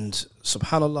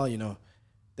subhanallah,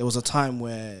 there was a time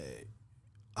where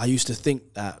I used to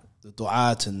think that the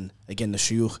du'at and, again, the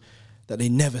shuyukh, that they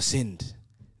never sinned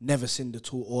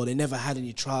at all, or they never had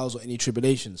any trials or any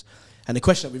tribulations. And the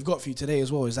question that we've got for you today as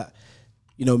well is that,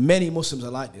 many Muslims are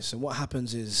like this, and what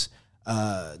happens is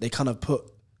they kind of put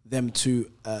them to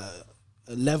a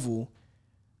level,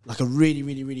 like a really,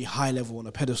 really, really high level on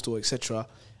a pedestal, etc.,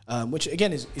 which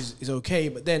again is okay.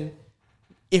 But then,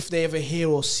 if they ever hear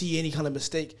or see any kind of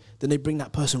mistake, then they bring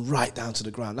that person right down to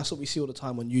the ground. That's what we see all the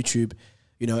time on YouTube.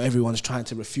 Everyone's trying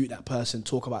to refute that person,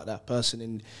 talk about that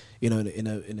person in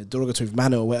a derogatory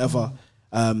manner or whatever.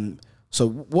 So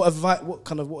what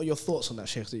are your thoughts on that,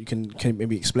 Shaykh, that you can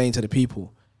maybe explain to the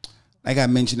people? Like I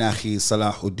mentioned, Akhi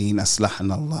Salahuddin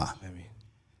Aslahan Allah.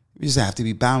 We just have to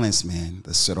be balanced, man.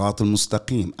 The Siratul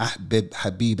Mustaqim. Ahbib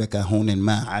habibaka hunan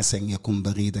ma asan yakun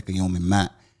baghidaka yawmin ma.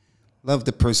 Love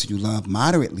the person you love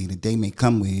moderately. The day may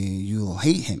come where you'll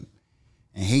hate him.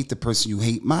 And hate the person you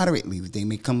hate moderately. The day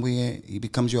may come where he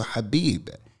becomes your habib.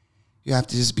 You have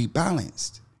to just be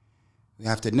balanced. We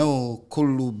have to know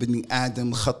kullu bani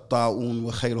Adam khatta'un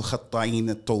wa khayru khatta'in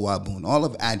at-tawwabun. All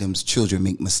of Adam's children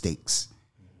make mistakes.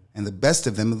 And the best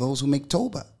of them are those who make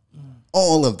tawbah.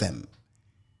 All of them.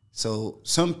 So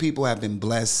some people have been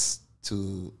blessed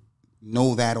to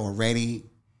know that already.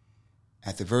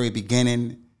 at the very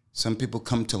beginning. Some people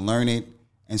come to learn it,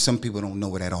 and some people don't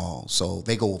know it at all. So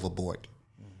they go overboard.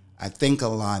 I thank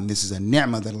Allah, and this is a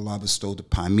ni'mah that Allah bestowed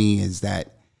upon me, is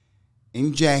that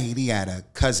in Jahili, he had a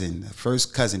cousin, the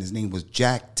first cousin. His name was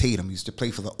Jack Tatum. He used to play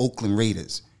for the Oakland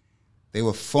Raiders. They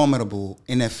were a formidable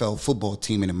NFL football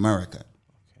team in America.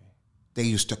 Okay. They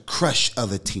used to crush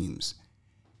other teams.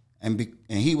 And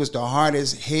he was the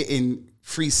hardest hitting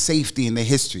free safety in the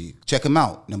history. Check him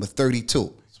out, number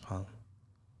 32.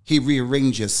 He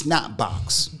rearranged your snot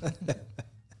box.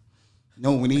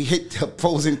 When he hit the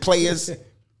opposing players,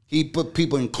 he put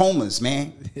people in comas,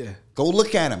 man. Yeah. Go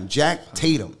look at him, Jack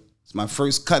Tatum. It's my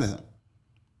first cousin.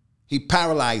 He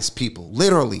paralyzed people,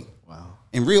 literally. Wow.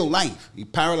 In real life, he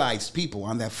paralyzed people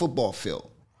on that football field.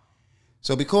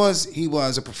 So because he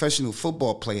was a professional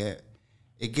football player,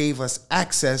 it gave us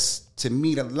access to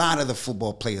meet a lot of the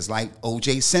football players like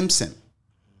O.J. Simpson.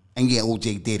 And yeah,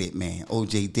 O.J. did it, man.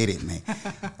 O.J. did it, man.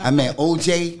 I met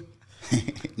O.J.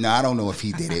 No, I don't know if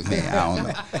he did it, man. I don't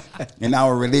know. In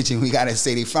our religion, we got to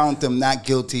say they found him not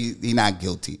guilty. He's not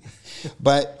guilty.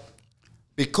 But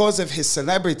because of his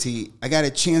celebrity, I got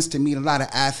a chance to meet a lot of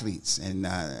athletes. And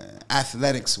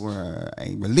athletics were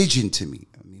a religion to me.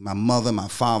 I mean, my mother, my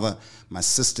father, my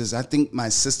sisters. I think my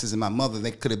sisters and my mother,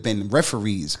 they could have been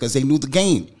referees because they knew the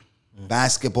game.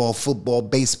 Basketball, football,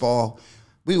 baseball.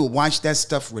 We would watch that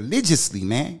stuff religiously,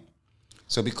 man.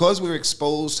 So because we were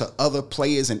exposed to other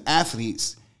players and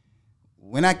athletes,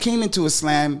 when I came into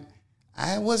Islam,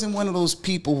 I wasn't one of those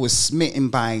people who was smitten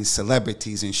by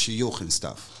celebrities and shuyukh and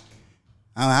stuff.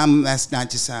 That's not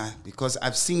just because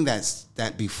I've seen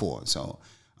that before. So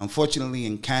unfortunately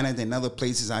in Canada and other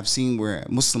places I've seen where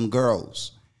Muslim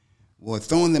girls were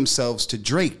throwing themselves to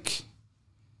Drake,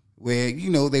 where,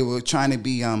 they were trying to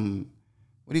be,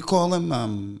 what do you call them?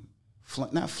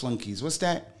 Not flunkies. What's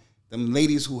that? Them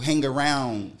ladies who hang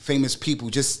around famous people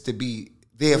just to be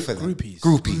there for them.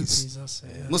 Groupies. I'll say,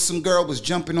 yeah. Muslim girl was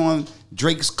jumping on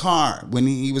Drake's car when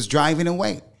he was driving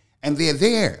away. And they're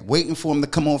there waiting for him to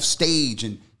come off stage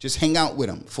and just hang out with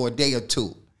him for a day or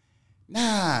two.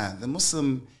 Nah, the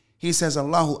Muslim, he says,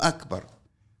 Allahu Akbar.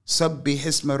 Sabbi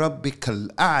hisma rabbika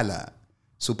al-a'la.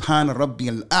 Subhana rabbi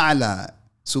al-a'la.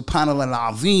 Subhanallah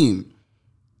al-azim.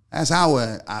 That's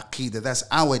our aqidah. That's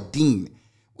our deen.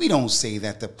 We don't say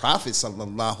that the Prophet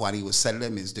sallallahu alaihi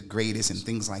wasallam is the greatest and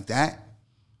things like that.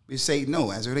 We say,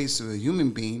 no, as it relates to a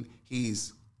human being,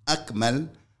 he's akmal.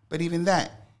 But even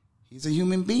that, he's a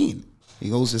human being. He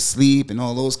goes to sleep and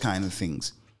all those kind of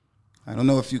things. I don't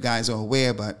know if you guys are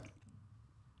aware, but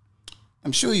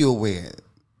I'm sure you're aware.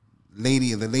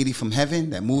 The Lady from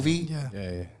Heaven, that movie.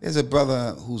 Yeah. There's a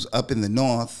brother who's up in the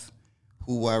north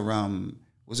who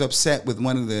was upset with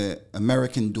one of the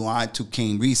American du'at who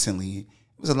came recently.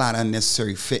 It was a lot of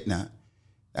unnecessary fitna.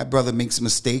 That brother makes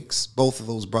mistakes. Both of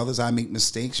those brothers, I make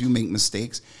mistakes, you make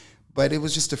mistakes. But it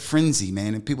was just a frenzy,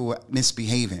 man, and people were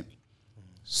misbehaving.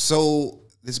 So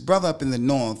this brother up in the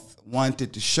north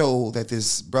wanted to show that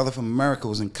this brother from America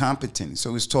was incompetent.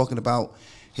 So he was talking about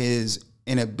his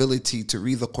inability to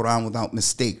read the Quran without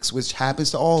mistakes, which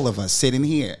happens to all of us sitting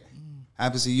here.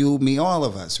 Happens to you, me, all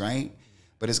of us, right?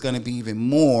 But it's going to be even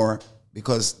more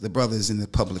because the brother is in the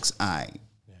public's eye.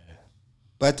 Yeah.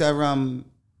 But the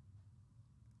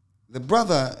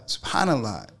brother,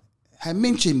 subhanAllah, had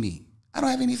mentioned me. I don't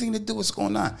have anything to do with what's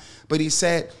going on. But he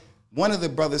said, one of the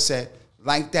brothers said,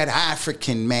 like that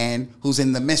African man who's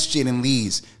in the masjid in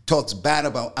Leeds talks bad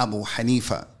about Abu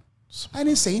Hanifa. I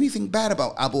didn't say anything bad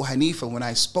about Abu Hanifa when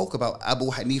I spoke about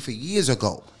Abu Hanifa years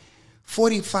ago.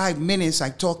 45 minutes I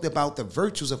talked about the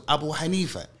virtues of Abu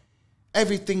Hanifa.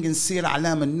 Everything in Sir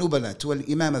Alam al-Nubala to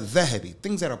Al-Imam al-Thahabi.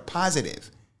 Things that are positive.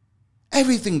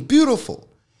 Everything beautiful.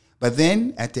 But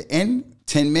then at the end,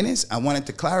 10 minutes, I wanted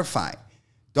to clarify.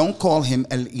 Don't call him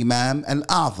Al-Imam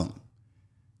al-Azam.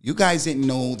 You guys didn't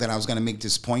know that I was going to make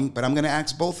this point, but I'm going to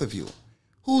ask both of you.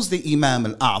 Who's the Imam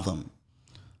al-Azam?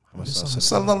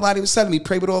 Sallallahu Alaihi Wasallam. He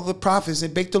prayed with all the prophets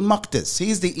in Baytul Maqdis.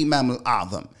 He's the Imam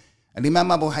al-Azam. And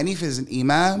Imam Abu Hanifa is an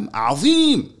Imam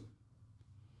Azim.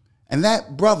 And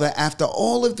that brother, after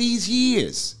all of these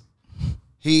years,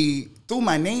 he threw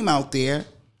my name out there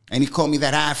and he called me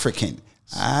that African.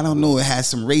 I don't know, it has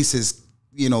some racist,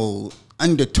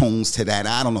 undertones to that.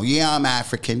 I don't know. Yeah, I'm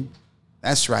African.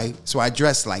 That's right. So I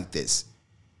dress like this.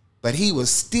 But he was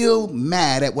still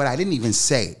mad at what I didn't even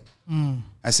say.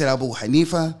 I said, Abu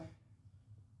Hanifa,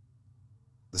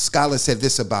 the scholar said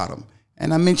this about him.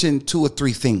 And I mentioned 2 or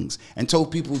 3 things and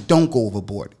told people don't go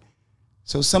overboard.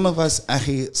 So some of us,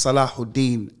 Ahi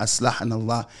Salahuddin,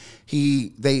 Aslahanallah,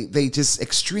 they just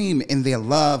extreme in their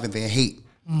love and their hate.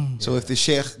 So if the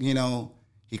Shaykh,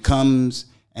 he comes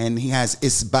and he has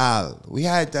isbal. We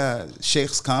had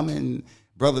sheikhs come and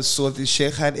brothers saw the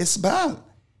sheikh had isbal.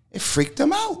 It freaked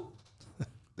them out.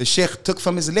 The sheikh took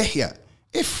from his lihya.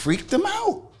 It freaked them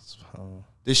out.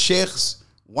 The sheikh's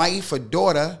wife or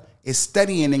daughter is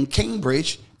studying in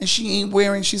Cambridge and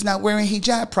she's not wearing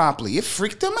hijab properly. It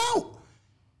freaked them out.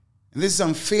 And this is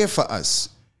unfair for us,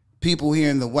 people here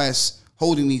in the West,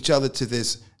 holding each other to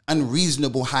this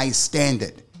unreasonable high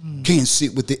standard. Can't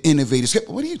sit with the innovators.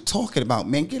 What are you talking about,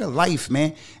 man? Get a life,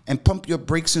 man, and pump your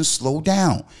brakes and slow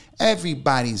down.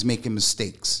 Everybody's making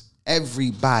mistakes.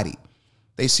 Everybody.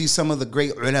 They see some of the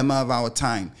great ulama of our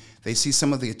time. They see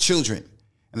some of their children.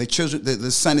 And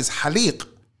the son is Haliq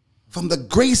from the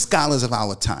great scholars of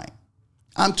our time.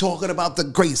 I'm talking about the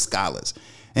great scholars.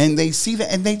 And they see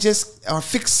that and they just are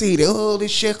fixated. Oh, the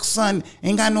sheikh's son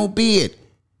ain't got no beard.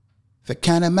 For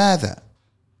kind of mother.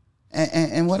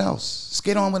 And what else? Let's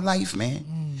get on with life,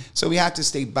 man. So we have to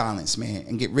stay balanced, man,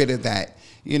 and get rid of that,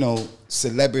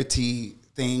 celebrity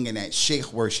thing and that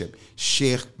sheikh worship.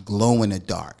 Sheikh glow in the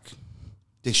dark.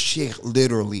 The sheikh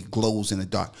literally glows in the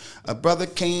dark. A brother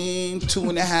came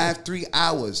 2.5, 3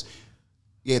 hours.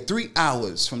 3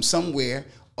 hours from somewhere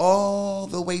all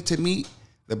the way to meet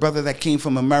the brother that came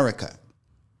from America.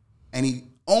 And he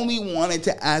only wanted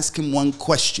to ask him one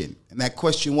question. And that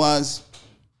question was,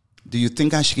 do you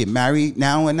think I should get married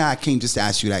now or not? I can't just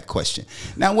ask you that question.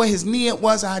 Now, what his niyat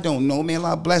was, I don't know. May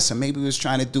Allah bless him. Maybe he was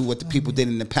trying to do what the people did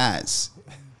in the past.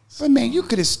 But, man, you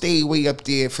could have stayed way up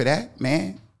there for that,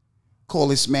 man. Call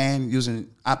this man using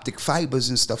optic fibers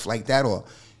and stuff like that. Or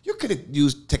you could have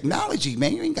used technology,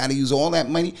 man. You ain't got to use all that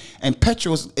money. And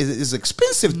petrol is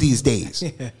expensive these days.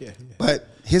 Yeah. But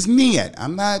his niyat,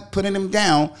 I'm not putting him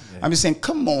down. Yeah. I'm just saying,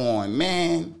 come on,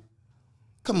 man.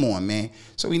 Come on, man.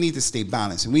 So we need to stay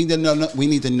balanced. And we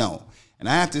need to know. And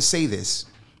I have to say this.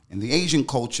 In the Asian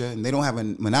culture, and they don't have a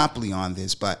monopoly on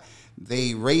this, but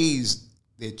they raise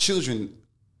their children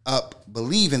up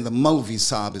believing the Maulvi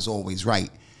Sahib is always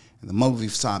right. And the Maulvi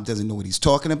Sahib doesn't know what he's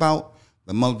talking about.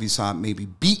 The Maulvi Sahib may be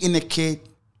beating a kid.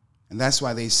 And that's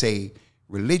why they say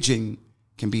religion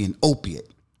can be an opiate.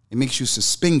 It makes you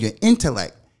suspend your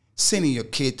intellect. Sending your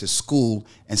kid to school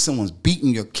and someone's beating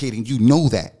your kid and you know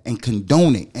that and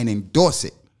condone it and endorse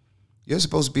it. You're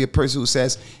supposed to be a person who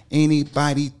says,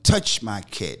 anybody touch my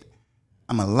kid,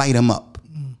 I'm going to light him up.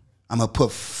 I'm going to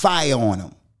put fire on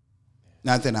him.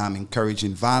 Not that I'm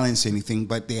encouraging violence or anything,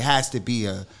 but there has to be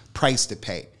a price to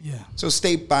pay. Yeah. So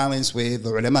stay balanced with the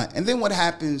ulama. And then what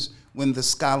happens when the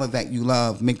scholar that you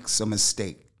love makes a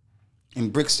mistake?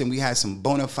 In Brixton, we had some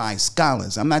bona fide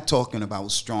scholars. I'm not talking about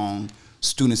strong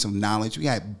students of knowledge. We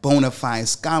had bona fide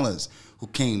scholars who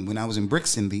came when I was in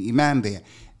Brixton, the imam there,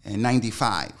 in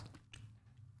 95.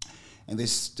 And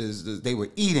they were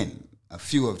eating, a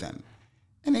few of them.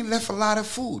 And they left a lot of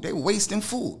food. They were wasting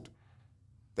food.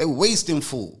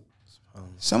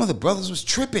 Some of the brothers was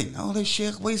tripping. Oh, this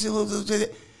sheikh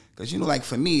wasted. Because, like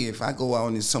for me, if I go out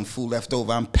and there's some food left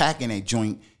over, I'm packing that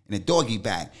joint in a doggy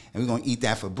bag. And we're going to eat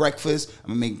that for breakfast.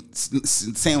 I'm going to make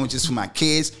sandwiches for my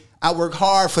kids. I work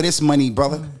hard for this money,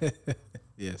 brother.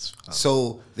 Yes.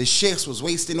 So the sheikhs was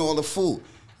wasting all the food.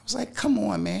 I was like, come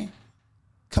on, man.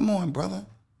 Come on, brother.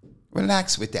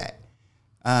 Relax with that.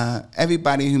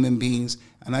 Everybody, human beings,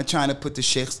 I'm not trying to put the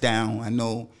sheikhs down. I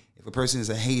know if a person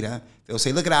is a hater, they'll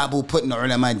say, look at Abu putting the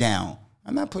ulama down.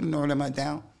 I'm not putting the ulama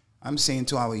down. I'm saying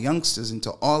to our youngsters and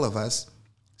to all of us,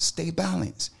 stay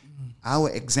balanced.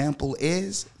 Our example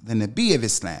is the Nabi of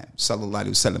Islam, sallallahu alaihi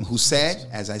wasallam, who said,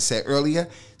 as I said earlier,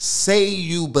 say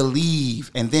you believe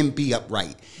and then be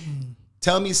upright.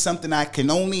 Tell me something I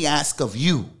can only ask of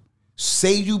you.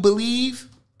 Say you believe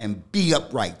and be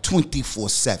upright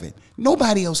 24/7.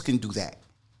 Nobody else can do that.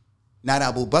 Not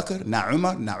Abu Bakr, not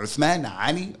Umar, not Uthman, not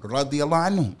Ali, radiyallahu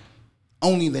anhum.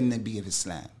 Only the Nabi of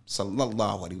Islam,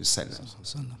 sallallahu alaihi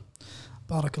wasallam.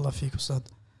 Barakallah feek, Ustad.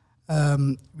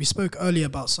 We spoke earlier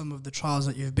about some of the trials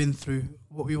that you've been through.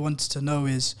 What we wanted to know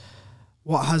is,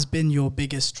 what has been your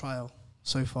biggest trial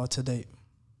so far to date?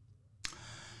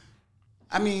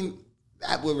 I mean,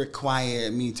 that would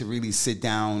require me to really sit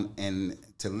down and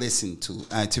to listen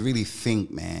to really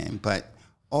think, man. But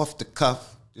off the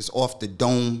cuff, just off the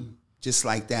dome, just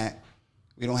like that.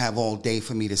 We don't have all day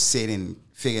for me to sit and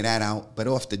figure that out. But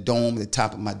off the dome, the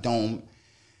top of my dome,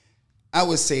 I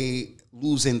would say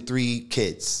losing 3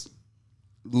 kids.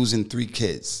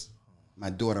 My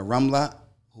daughter Ramla,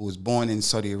 who was born in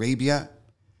Saudi Arabia,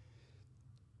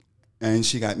 and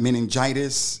she got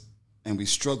meningitis, and we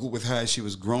struggled with her as she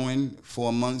was growing,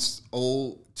 4 months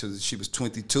old till she was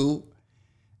 22,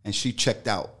 and she checked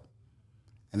out.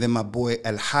 And then my boy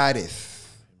Al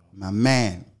Harith, my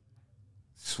man,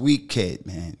 sweet kid,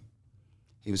 man.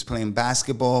 He was playing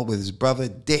basketball with his brother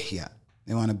Dihya.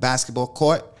 They were on a basketball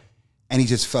court, and he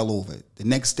just fell over. The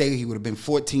next day, he would have been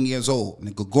 14 years old in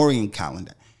the Gregorian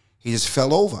calendar. He just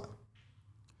fell over.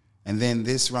 And then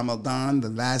this Ramadan, the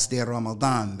last day of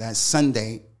Ramadan, that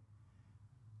Sunday,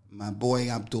 my boy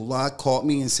Abdullah called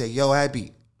me and said, yo,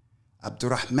 Abi,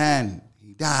 Abdurrahman,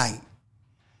 he died.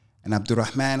 And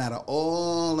Abdurrahman, out of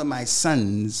all of my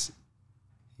sons,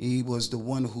 he was the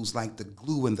one who's like the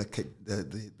glue and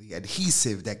the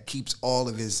adhesive that keeps all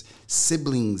of his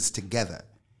siblings together.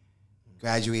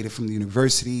 Graduated from the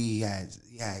university. He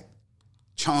had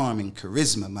charm and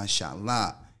charisma,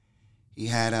 mashallah. He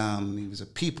was a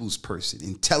people's person,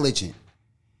 intelligent.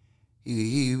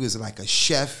 He was like a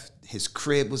chef. His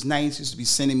crib was nice. He used to be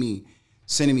sending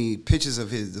me pictures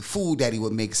of the food that he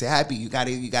would make. Say, Happy, you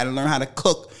gotta learn how to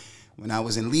cook. When I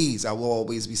was in Leeds, I would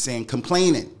always be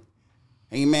complaining.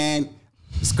 Hey, man,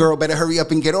 this girl better hurry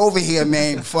up and get over here,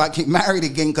 man, before I get married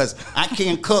again, because I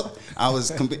can't cook.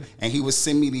 And he would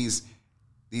send me these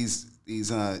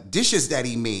dishes that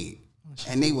he made,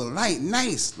 and they were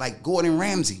nice, like Gordon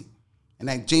Ramsay and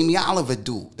like Jamie Oliver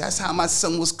do. That's how my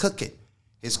son was cooking.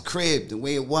 His crib, the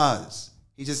way it was.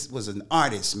 He just was an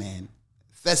artist, man,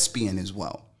 thespian as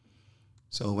well.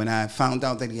 So when I found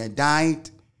out that he had died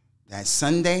that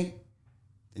Sunday,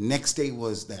 the next day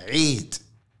was the Eid.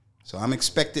 So I'm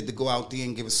expected to go out there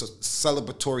and give a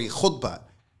celebratory khutbah.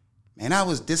 Man, I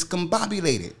was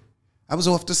discombobulated. I was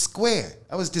off the square.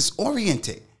 I was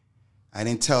disoriented. I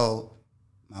didn't tell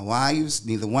my wives,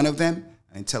 neither one of them.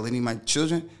 I didn't tell any of my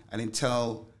children. I didn't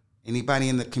tell anybody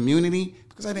in the community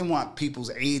because I didn't want people's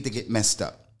Eid to get messed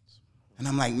up. And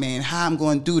I'm like, man, how I'm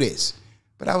going to do this?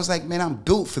 But I was like, man, I'm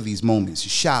built for these moments,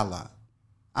 inshaAllah.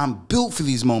 I'm built for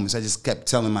these moments. I just kept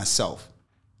telling myself,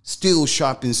 steel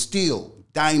sharpens steel.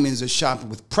 Diamonds are sharpened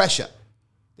with pressure.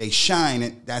 They shine.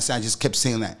 And I just kept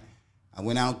saying that. I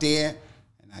went out there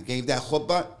and I gave that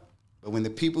khutbah. But when the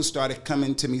people started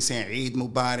coming to me saying Eid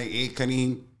Mubarak, Eid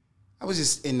Kareem, I was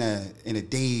just in a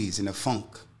daze, in a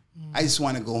funk. I just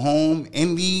want to go home,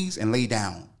 end these, and lay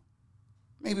down.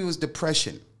 Maybe it was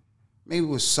depression. Maybe it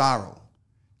was sorrow.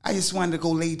 I just wanted to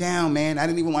go lay down, man. I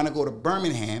didn't even want to go to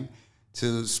Birmingham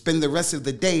to spend the rest of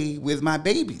the day with my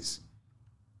babies.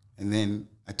 And then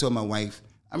I told my wife,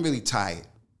 I'm really tired.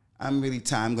 I'm really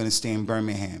tired. I'm going to stay in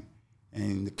Birmingham.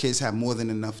 And the kids have more than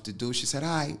enough to do. She said, all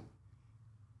right.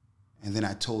 And then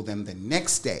I told them the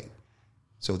next day.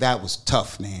 So that was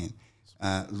tough, man,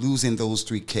 losing those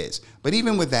 3 kids. But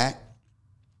even with that,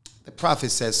 the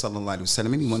Prophet says, sallallahu alaihi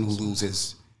wasallam, anyone who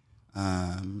loses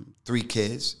 3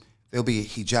 kids, there'll be a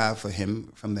hijab for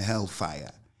him from the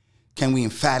hellfire. Can we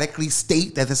emphatically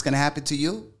state that that's going to happen to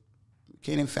you? We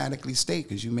can't emphatically state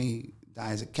because you may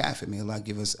die as a kafir. May Allah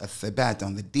give us a thabat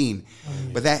on the deen.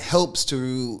 But that helps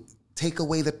to take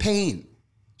away the pain.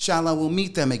 Inshallah, we'll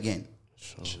meet them again.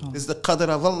 This is the qadr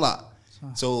of Allah.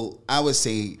 So I would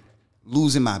say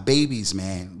losing my babies,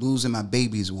 man, losing my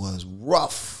babies was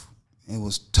rough. It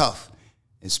was tough.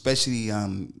 Especially,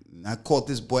 I called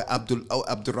this boy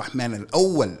Abdurrahman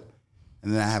al-Awwal.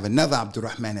 And then I have another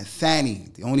Abdurrahman al-Thani,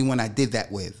 the only one I did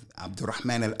that with.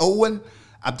 Abdurrahman al-Awwal,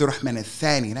 Abdurrahman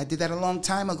al-Thani. And I did that a long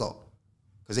time ago.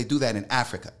 Because they do that in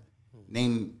Africa.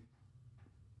 Name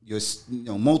your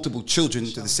multiple children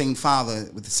to the same father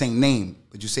with the same name.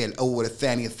 But you say al-Awwal,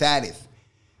 al-Thani, al-Thalith.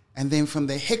 And then from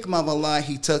the hikmah of Allah,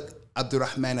 he took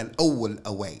Abdurrahman al-Awwal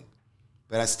away.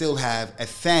 But I still have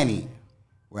al-Thani,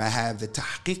 where I have the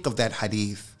tahqiq of that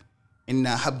hadith.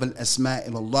 Inna habba al-asma'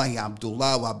 ilallahi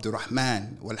Abdullah wa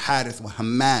Abdurrahman wal Harith wa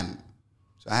Hammam.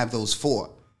 So I have those 4.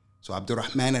 So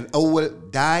Abdurrahman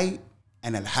al-Awwal died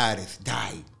and al-Harith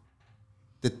died.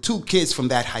 The 2 kids from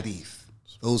that hadith,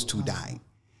 those 2 died.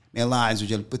 May Allah Azza wa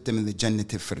Jal put them in the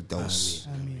Jannat al-Firdaus.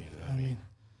 Ameen. Ameen.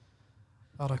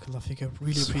 Barakallah fika.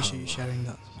 Really appreciate you sharing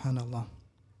that. SubhanAllah.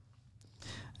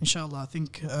 Inshallah, I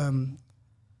think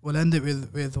we'll end it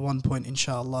with one point,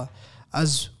 inshallah.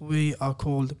 As we are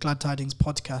called Glad Tidings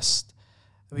Podcast,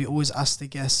 we always ask the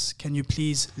guests, can you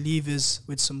please leave us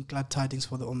with some glad tidings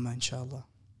for the ummah, inshallah?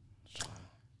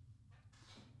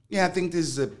 Yeah, I think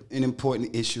this is an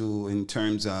important issue in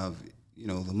terms of,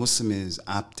 the Muslim is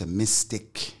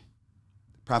optimistic.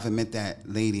 The Prophet met that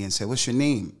lady and said, what's your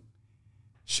name?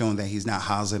 Showing that he's not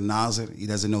Hazir Nazir. He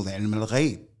doesn't know the ilm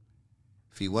al-ghayb.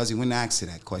 If he was, he wouldn't ask her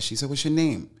that question. He said, what's your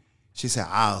name? She said,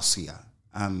 Asiya.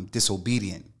 I'm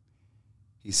disobedient.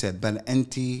 He said, Bal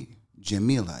anti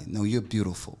jamila. No, you're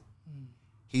beautiful.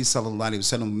 He, sallallahu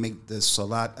alayhi wa sallam, make the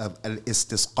salat of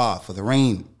al-istisqa, for the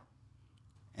rain.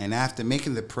 And after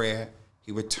making the prayer,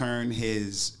 he would turn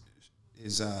his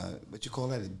what you call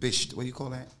that? His bisht. What do you call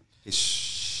that?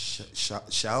 His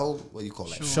shawl. What do you call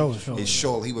that? Shawl. His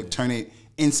shawl. He would turn it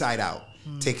inside out.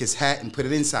 Take his hat and put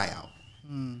it inside out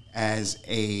as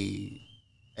a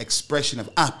expression of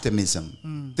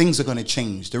optimism. Things are going to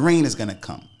change. The rain is going to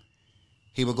come.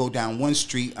 He would go down one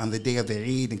street on the day of the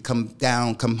Eid and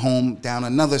come home down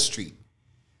another street.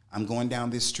 I'm going down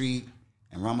this street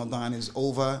and Ramadan is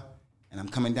over and I'm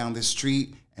coming down this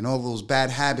street and all those bad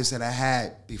habits that I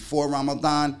had before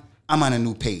Ramadan, I'm on a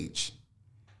new page.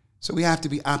 So we have to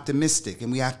be optimistic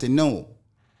and we have to know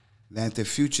that the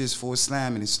future is for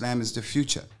Islam and Islam is the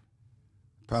future.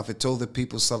 The Prophet told the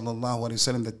people, sallallahu alaihi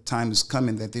wasallam, that time is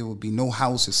coming that there will be no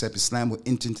house except Islam will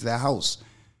enter into that house.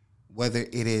 Whether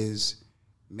it is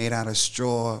made out of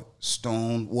straw,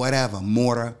 stone, whatever,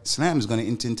 mortar, Islam is going to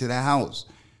enter into that house.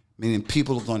 Meaning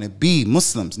people are going to be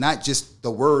Muslims, not just the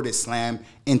word Islam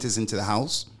enters into the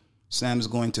house. Islam is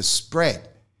going to spread.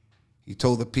 He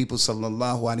told the people,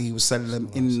 sallallahu alaihi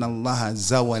wasallam, inna Allah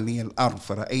zawali al-ard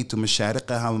fara'aytu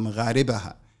mashariqaha wa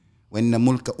magharibaha wa inna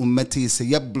mulka ummati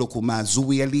sayabluku ma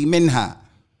zuwiya li minha.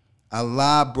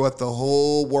 Allah brought the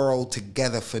whole world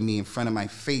together for me in front of my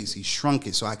face. He shrunk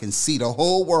it so I can see the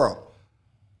whole world.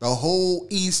 The whole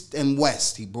east and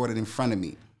west, he brought it in front of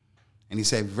me. And he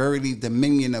said, verily,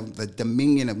 the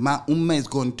dominion of my ummah is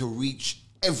going to reach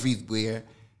everywhere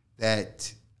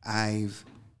that I've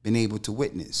been able to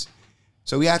witness.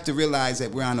 So we have to realize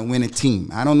that we're on a winning team.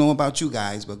 I don't know about you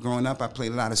guys, but growing up, I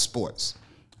played a lot of sports.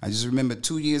 I just remember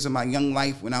 2 years of my young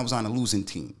life when I was on a losing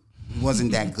team. It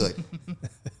wasn't that good.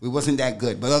 We wasn't that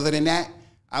good. But other than that,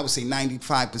 I would say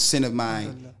 95% of my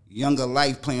younger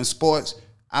life playing sports,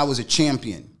 I was a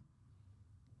champion.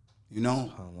 You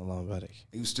know?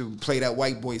 I used to play that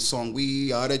white boy song,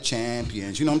 We Are the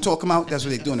Champions. You know what I'm talking about? That's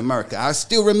what they do in America. I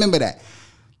still remember that.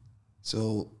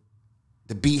 So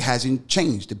the beat hasn't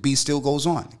changed. The beat still goes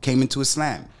on. It came into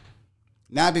Islam.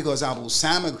 Not because Abu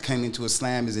Usamah came into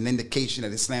Islam is an indication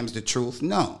that Islam is the truth.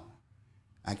 No.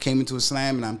 I came into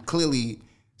Islam and I'm clearly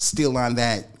still on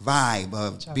that vibe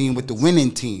of being with the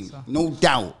winning team. No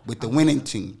doubt with the winning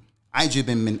team. عجب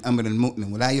من أمر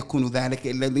المؤمن ولا يكون ذلك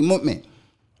إلا للمؤمن.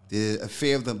 The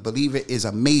affair of the believer is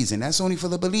amazing. That's only for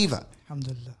the believer.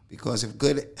 Alhamdulillah. Because if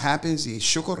good happens, he's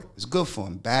shukr, it's good for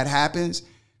him. Bad happens,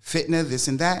 fitna, this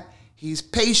and that, he's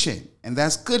patient, and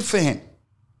that's good for him.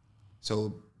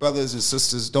 So brothers and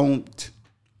sisters, don't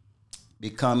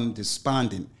become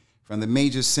despondent. From the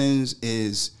major sins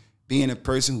is being a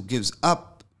person who gives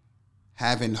up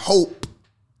having hope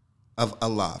of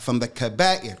Allah. From the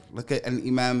kaba'ir, look at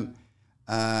Imam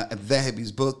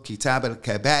At-thahabi's book, Kitab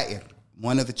al-Kaba'ir.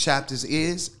 One of the chapters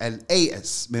is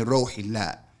Al-Ayas min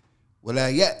Ruhillah. Wala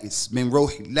ya'is min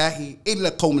Ruhillahi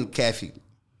illa qawm al-kafir.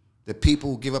 The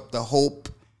people who give up the hope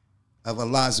of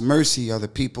Allah's mercy are the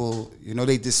people, you know,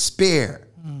 they despair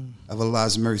of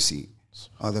Allah's mercy,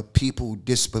 are the people who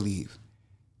disbelieve.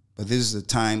 But this is a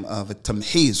time of a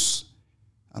tamhiz.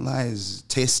 Allah is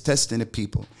testing the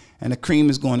people. And the cream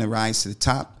is going to rise to the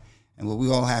top. And what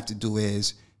we all have to do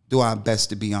is do our best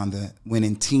to be on the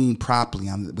winning team properly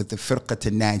with the firqat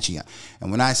al-najiyah. And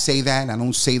when I say that, I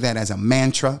don't say that as a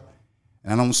mantra.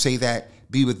 And I don't say that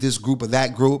be with this group or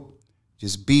that group.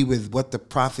 Just be with what the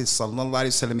Prophet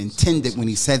ﷺ intended when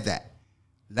he said that.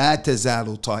 لا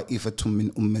تزال طائفة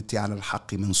من أمتي على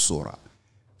الحق منصورة.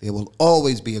 There will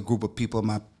always be a group of people in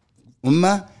my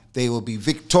ummah. They will be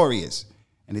victorious.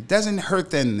 And it doesn't hurt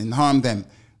them and harm them.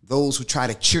 Those who try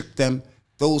to trick them,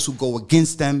 those who go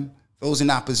against them, those in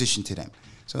opposition to them.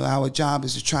 So our job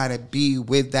is to try to be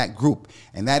with that group.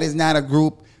 And that is not a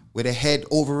group with a head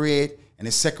over it and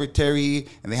a secretary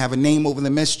and they have a name over the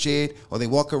masjid or they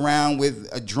walk around with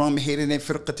a drum hitting it,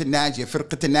 firqat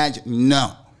al-najiyah.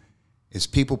 No. It's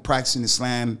people practicing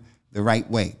Islam the right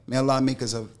way. May Allah make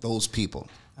us of those people.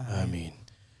 Ameen.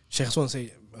 Shaykh, I just want to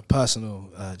say a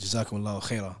personal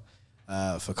jazakumullahu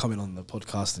khairah for coming on the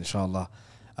podcast, inshaAllah.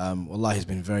 Wallahi, it's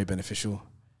been very beneficial.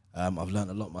 I've learned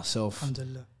a lot myself.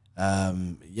 Alhamdulillah.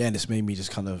 Yeah, and it's made me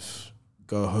just kind of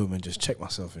go home and just check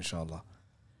myself, inshallah.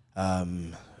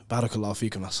 Barakallahu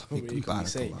feekum, that's what you can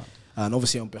say. And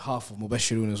obviously on behalf of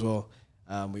Mubashirun as well,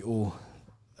 we all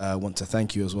want to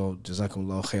thank you as well.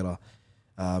 Jazakumullahu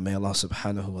khairah. May Allah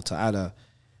subhanahu wa ta'ala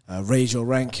raise your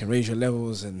rank and raise your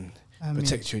levels and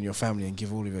protect you and your family and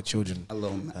give all of your children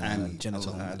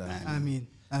Ameen.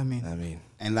 Ameen.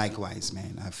 And likewise,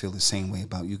 man, I feel the same way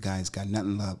about you guys. Got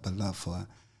nothing but love for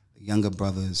the younger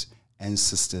brothers and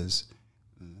sisters.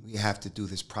 We have to do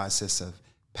this process of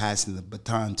passing the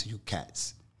baton to you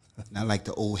cats. Not like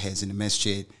the old heads in the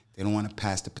masjid. They don't want to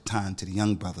pass the baton to the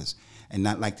young brothers. And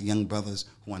not like the young brothers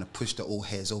who want to push the old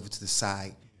heads over to the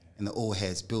side and the old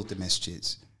heads built the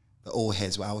masjids. The old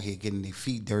heads were out here getting their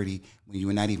feet dirty when you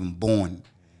were not even born.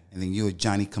 And then you're a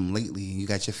Johnny come lately, and you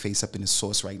got your face up in the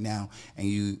sauce right now, and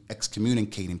you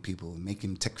excommunicating people,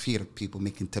 making takfir of people,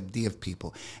 making tabdi of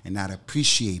people, and not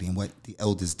appreciating what the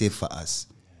elders did for us.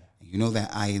 You know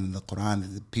that ayah in the Quran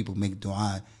that the people make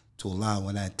dua to Allah,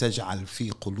 وَلَا تَجْعَلْ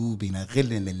فِي قُلُوبِنَا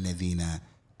غِلًّا لِلَّذِينَ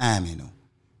آمِنُوا.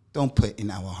 Don't put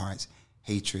in our hearts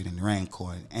hatred and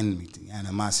rancor and enmity,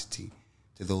 animosity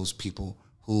to those people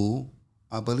who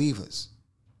are believers,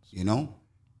 you know?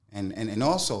 And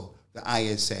also, the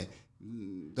ayah said,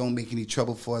 don't make any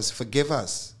trouble for us, forgive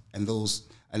us. And those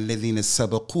الَّذِينَ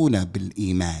سَبَقُونَ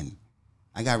بِالْإِيمَانِ.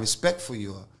 I got respect for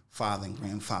your father and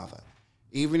grandfather.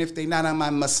 Even if they're not on my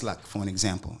maslak, for an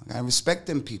example. I got respect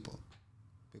them people.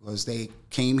 Because they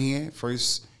came here,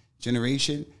 first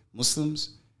generation Muslims,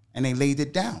 and they laid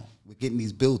it down. We're getting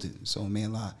these buildings. So may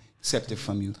Allah accept it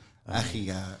from you.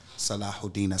 Akhi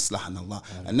Salahuddin Aslahanallah.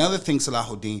 Another thing,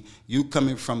 Salahuddin, you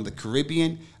coming from the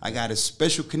Caribbean, I got a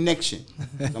special connection.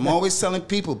 I'm always telling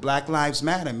people, Black Lives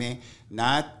Matter, man.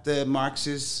 Not the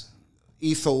Marxist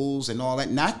ethos and all that.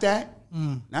 Not that.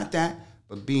 Not that.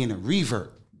 But being a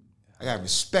revert. I got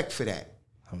respect for that.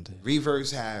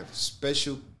 Reverts have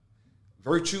special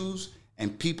virtues,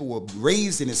 and people were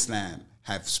raised in Islam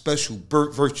have special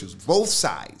virtues. Both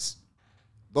sides.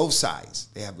 Both sides.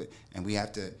 They have it, and we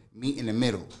have to meet in the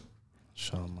middle.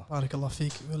 Inshallah. Barakallah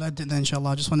feek. We'll end it then,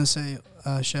 inshallah. I just want to say,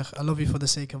 Shaykh, I love you for the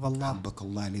sake of Allah.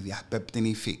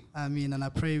 Ameen. And I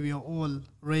pray we are all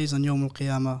raised on Yawm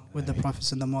al-Qiyamah with the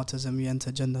prophets and the martyrs, and we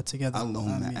enter Jannah together.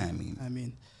 Allahumma ameen.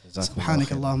 Ameen.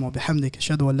 سبحانك اللهم وبحمدك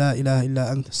أشهد أن لا إله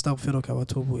إلا أنت استغفرك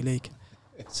وأتوب إليك.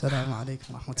 السلام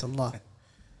عليكم ورحمة الله.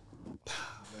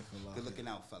 Good looking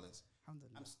out, fellas.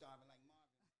 I'm starving like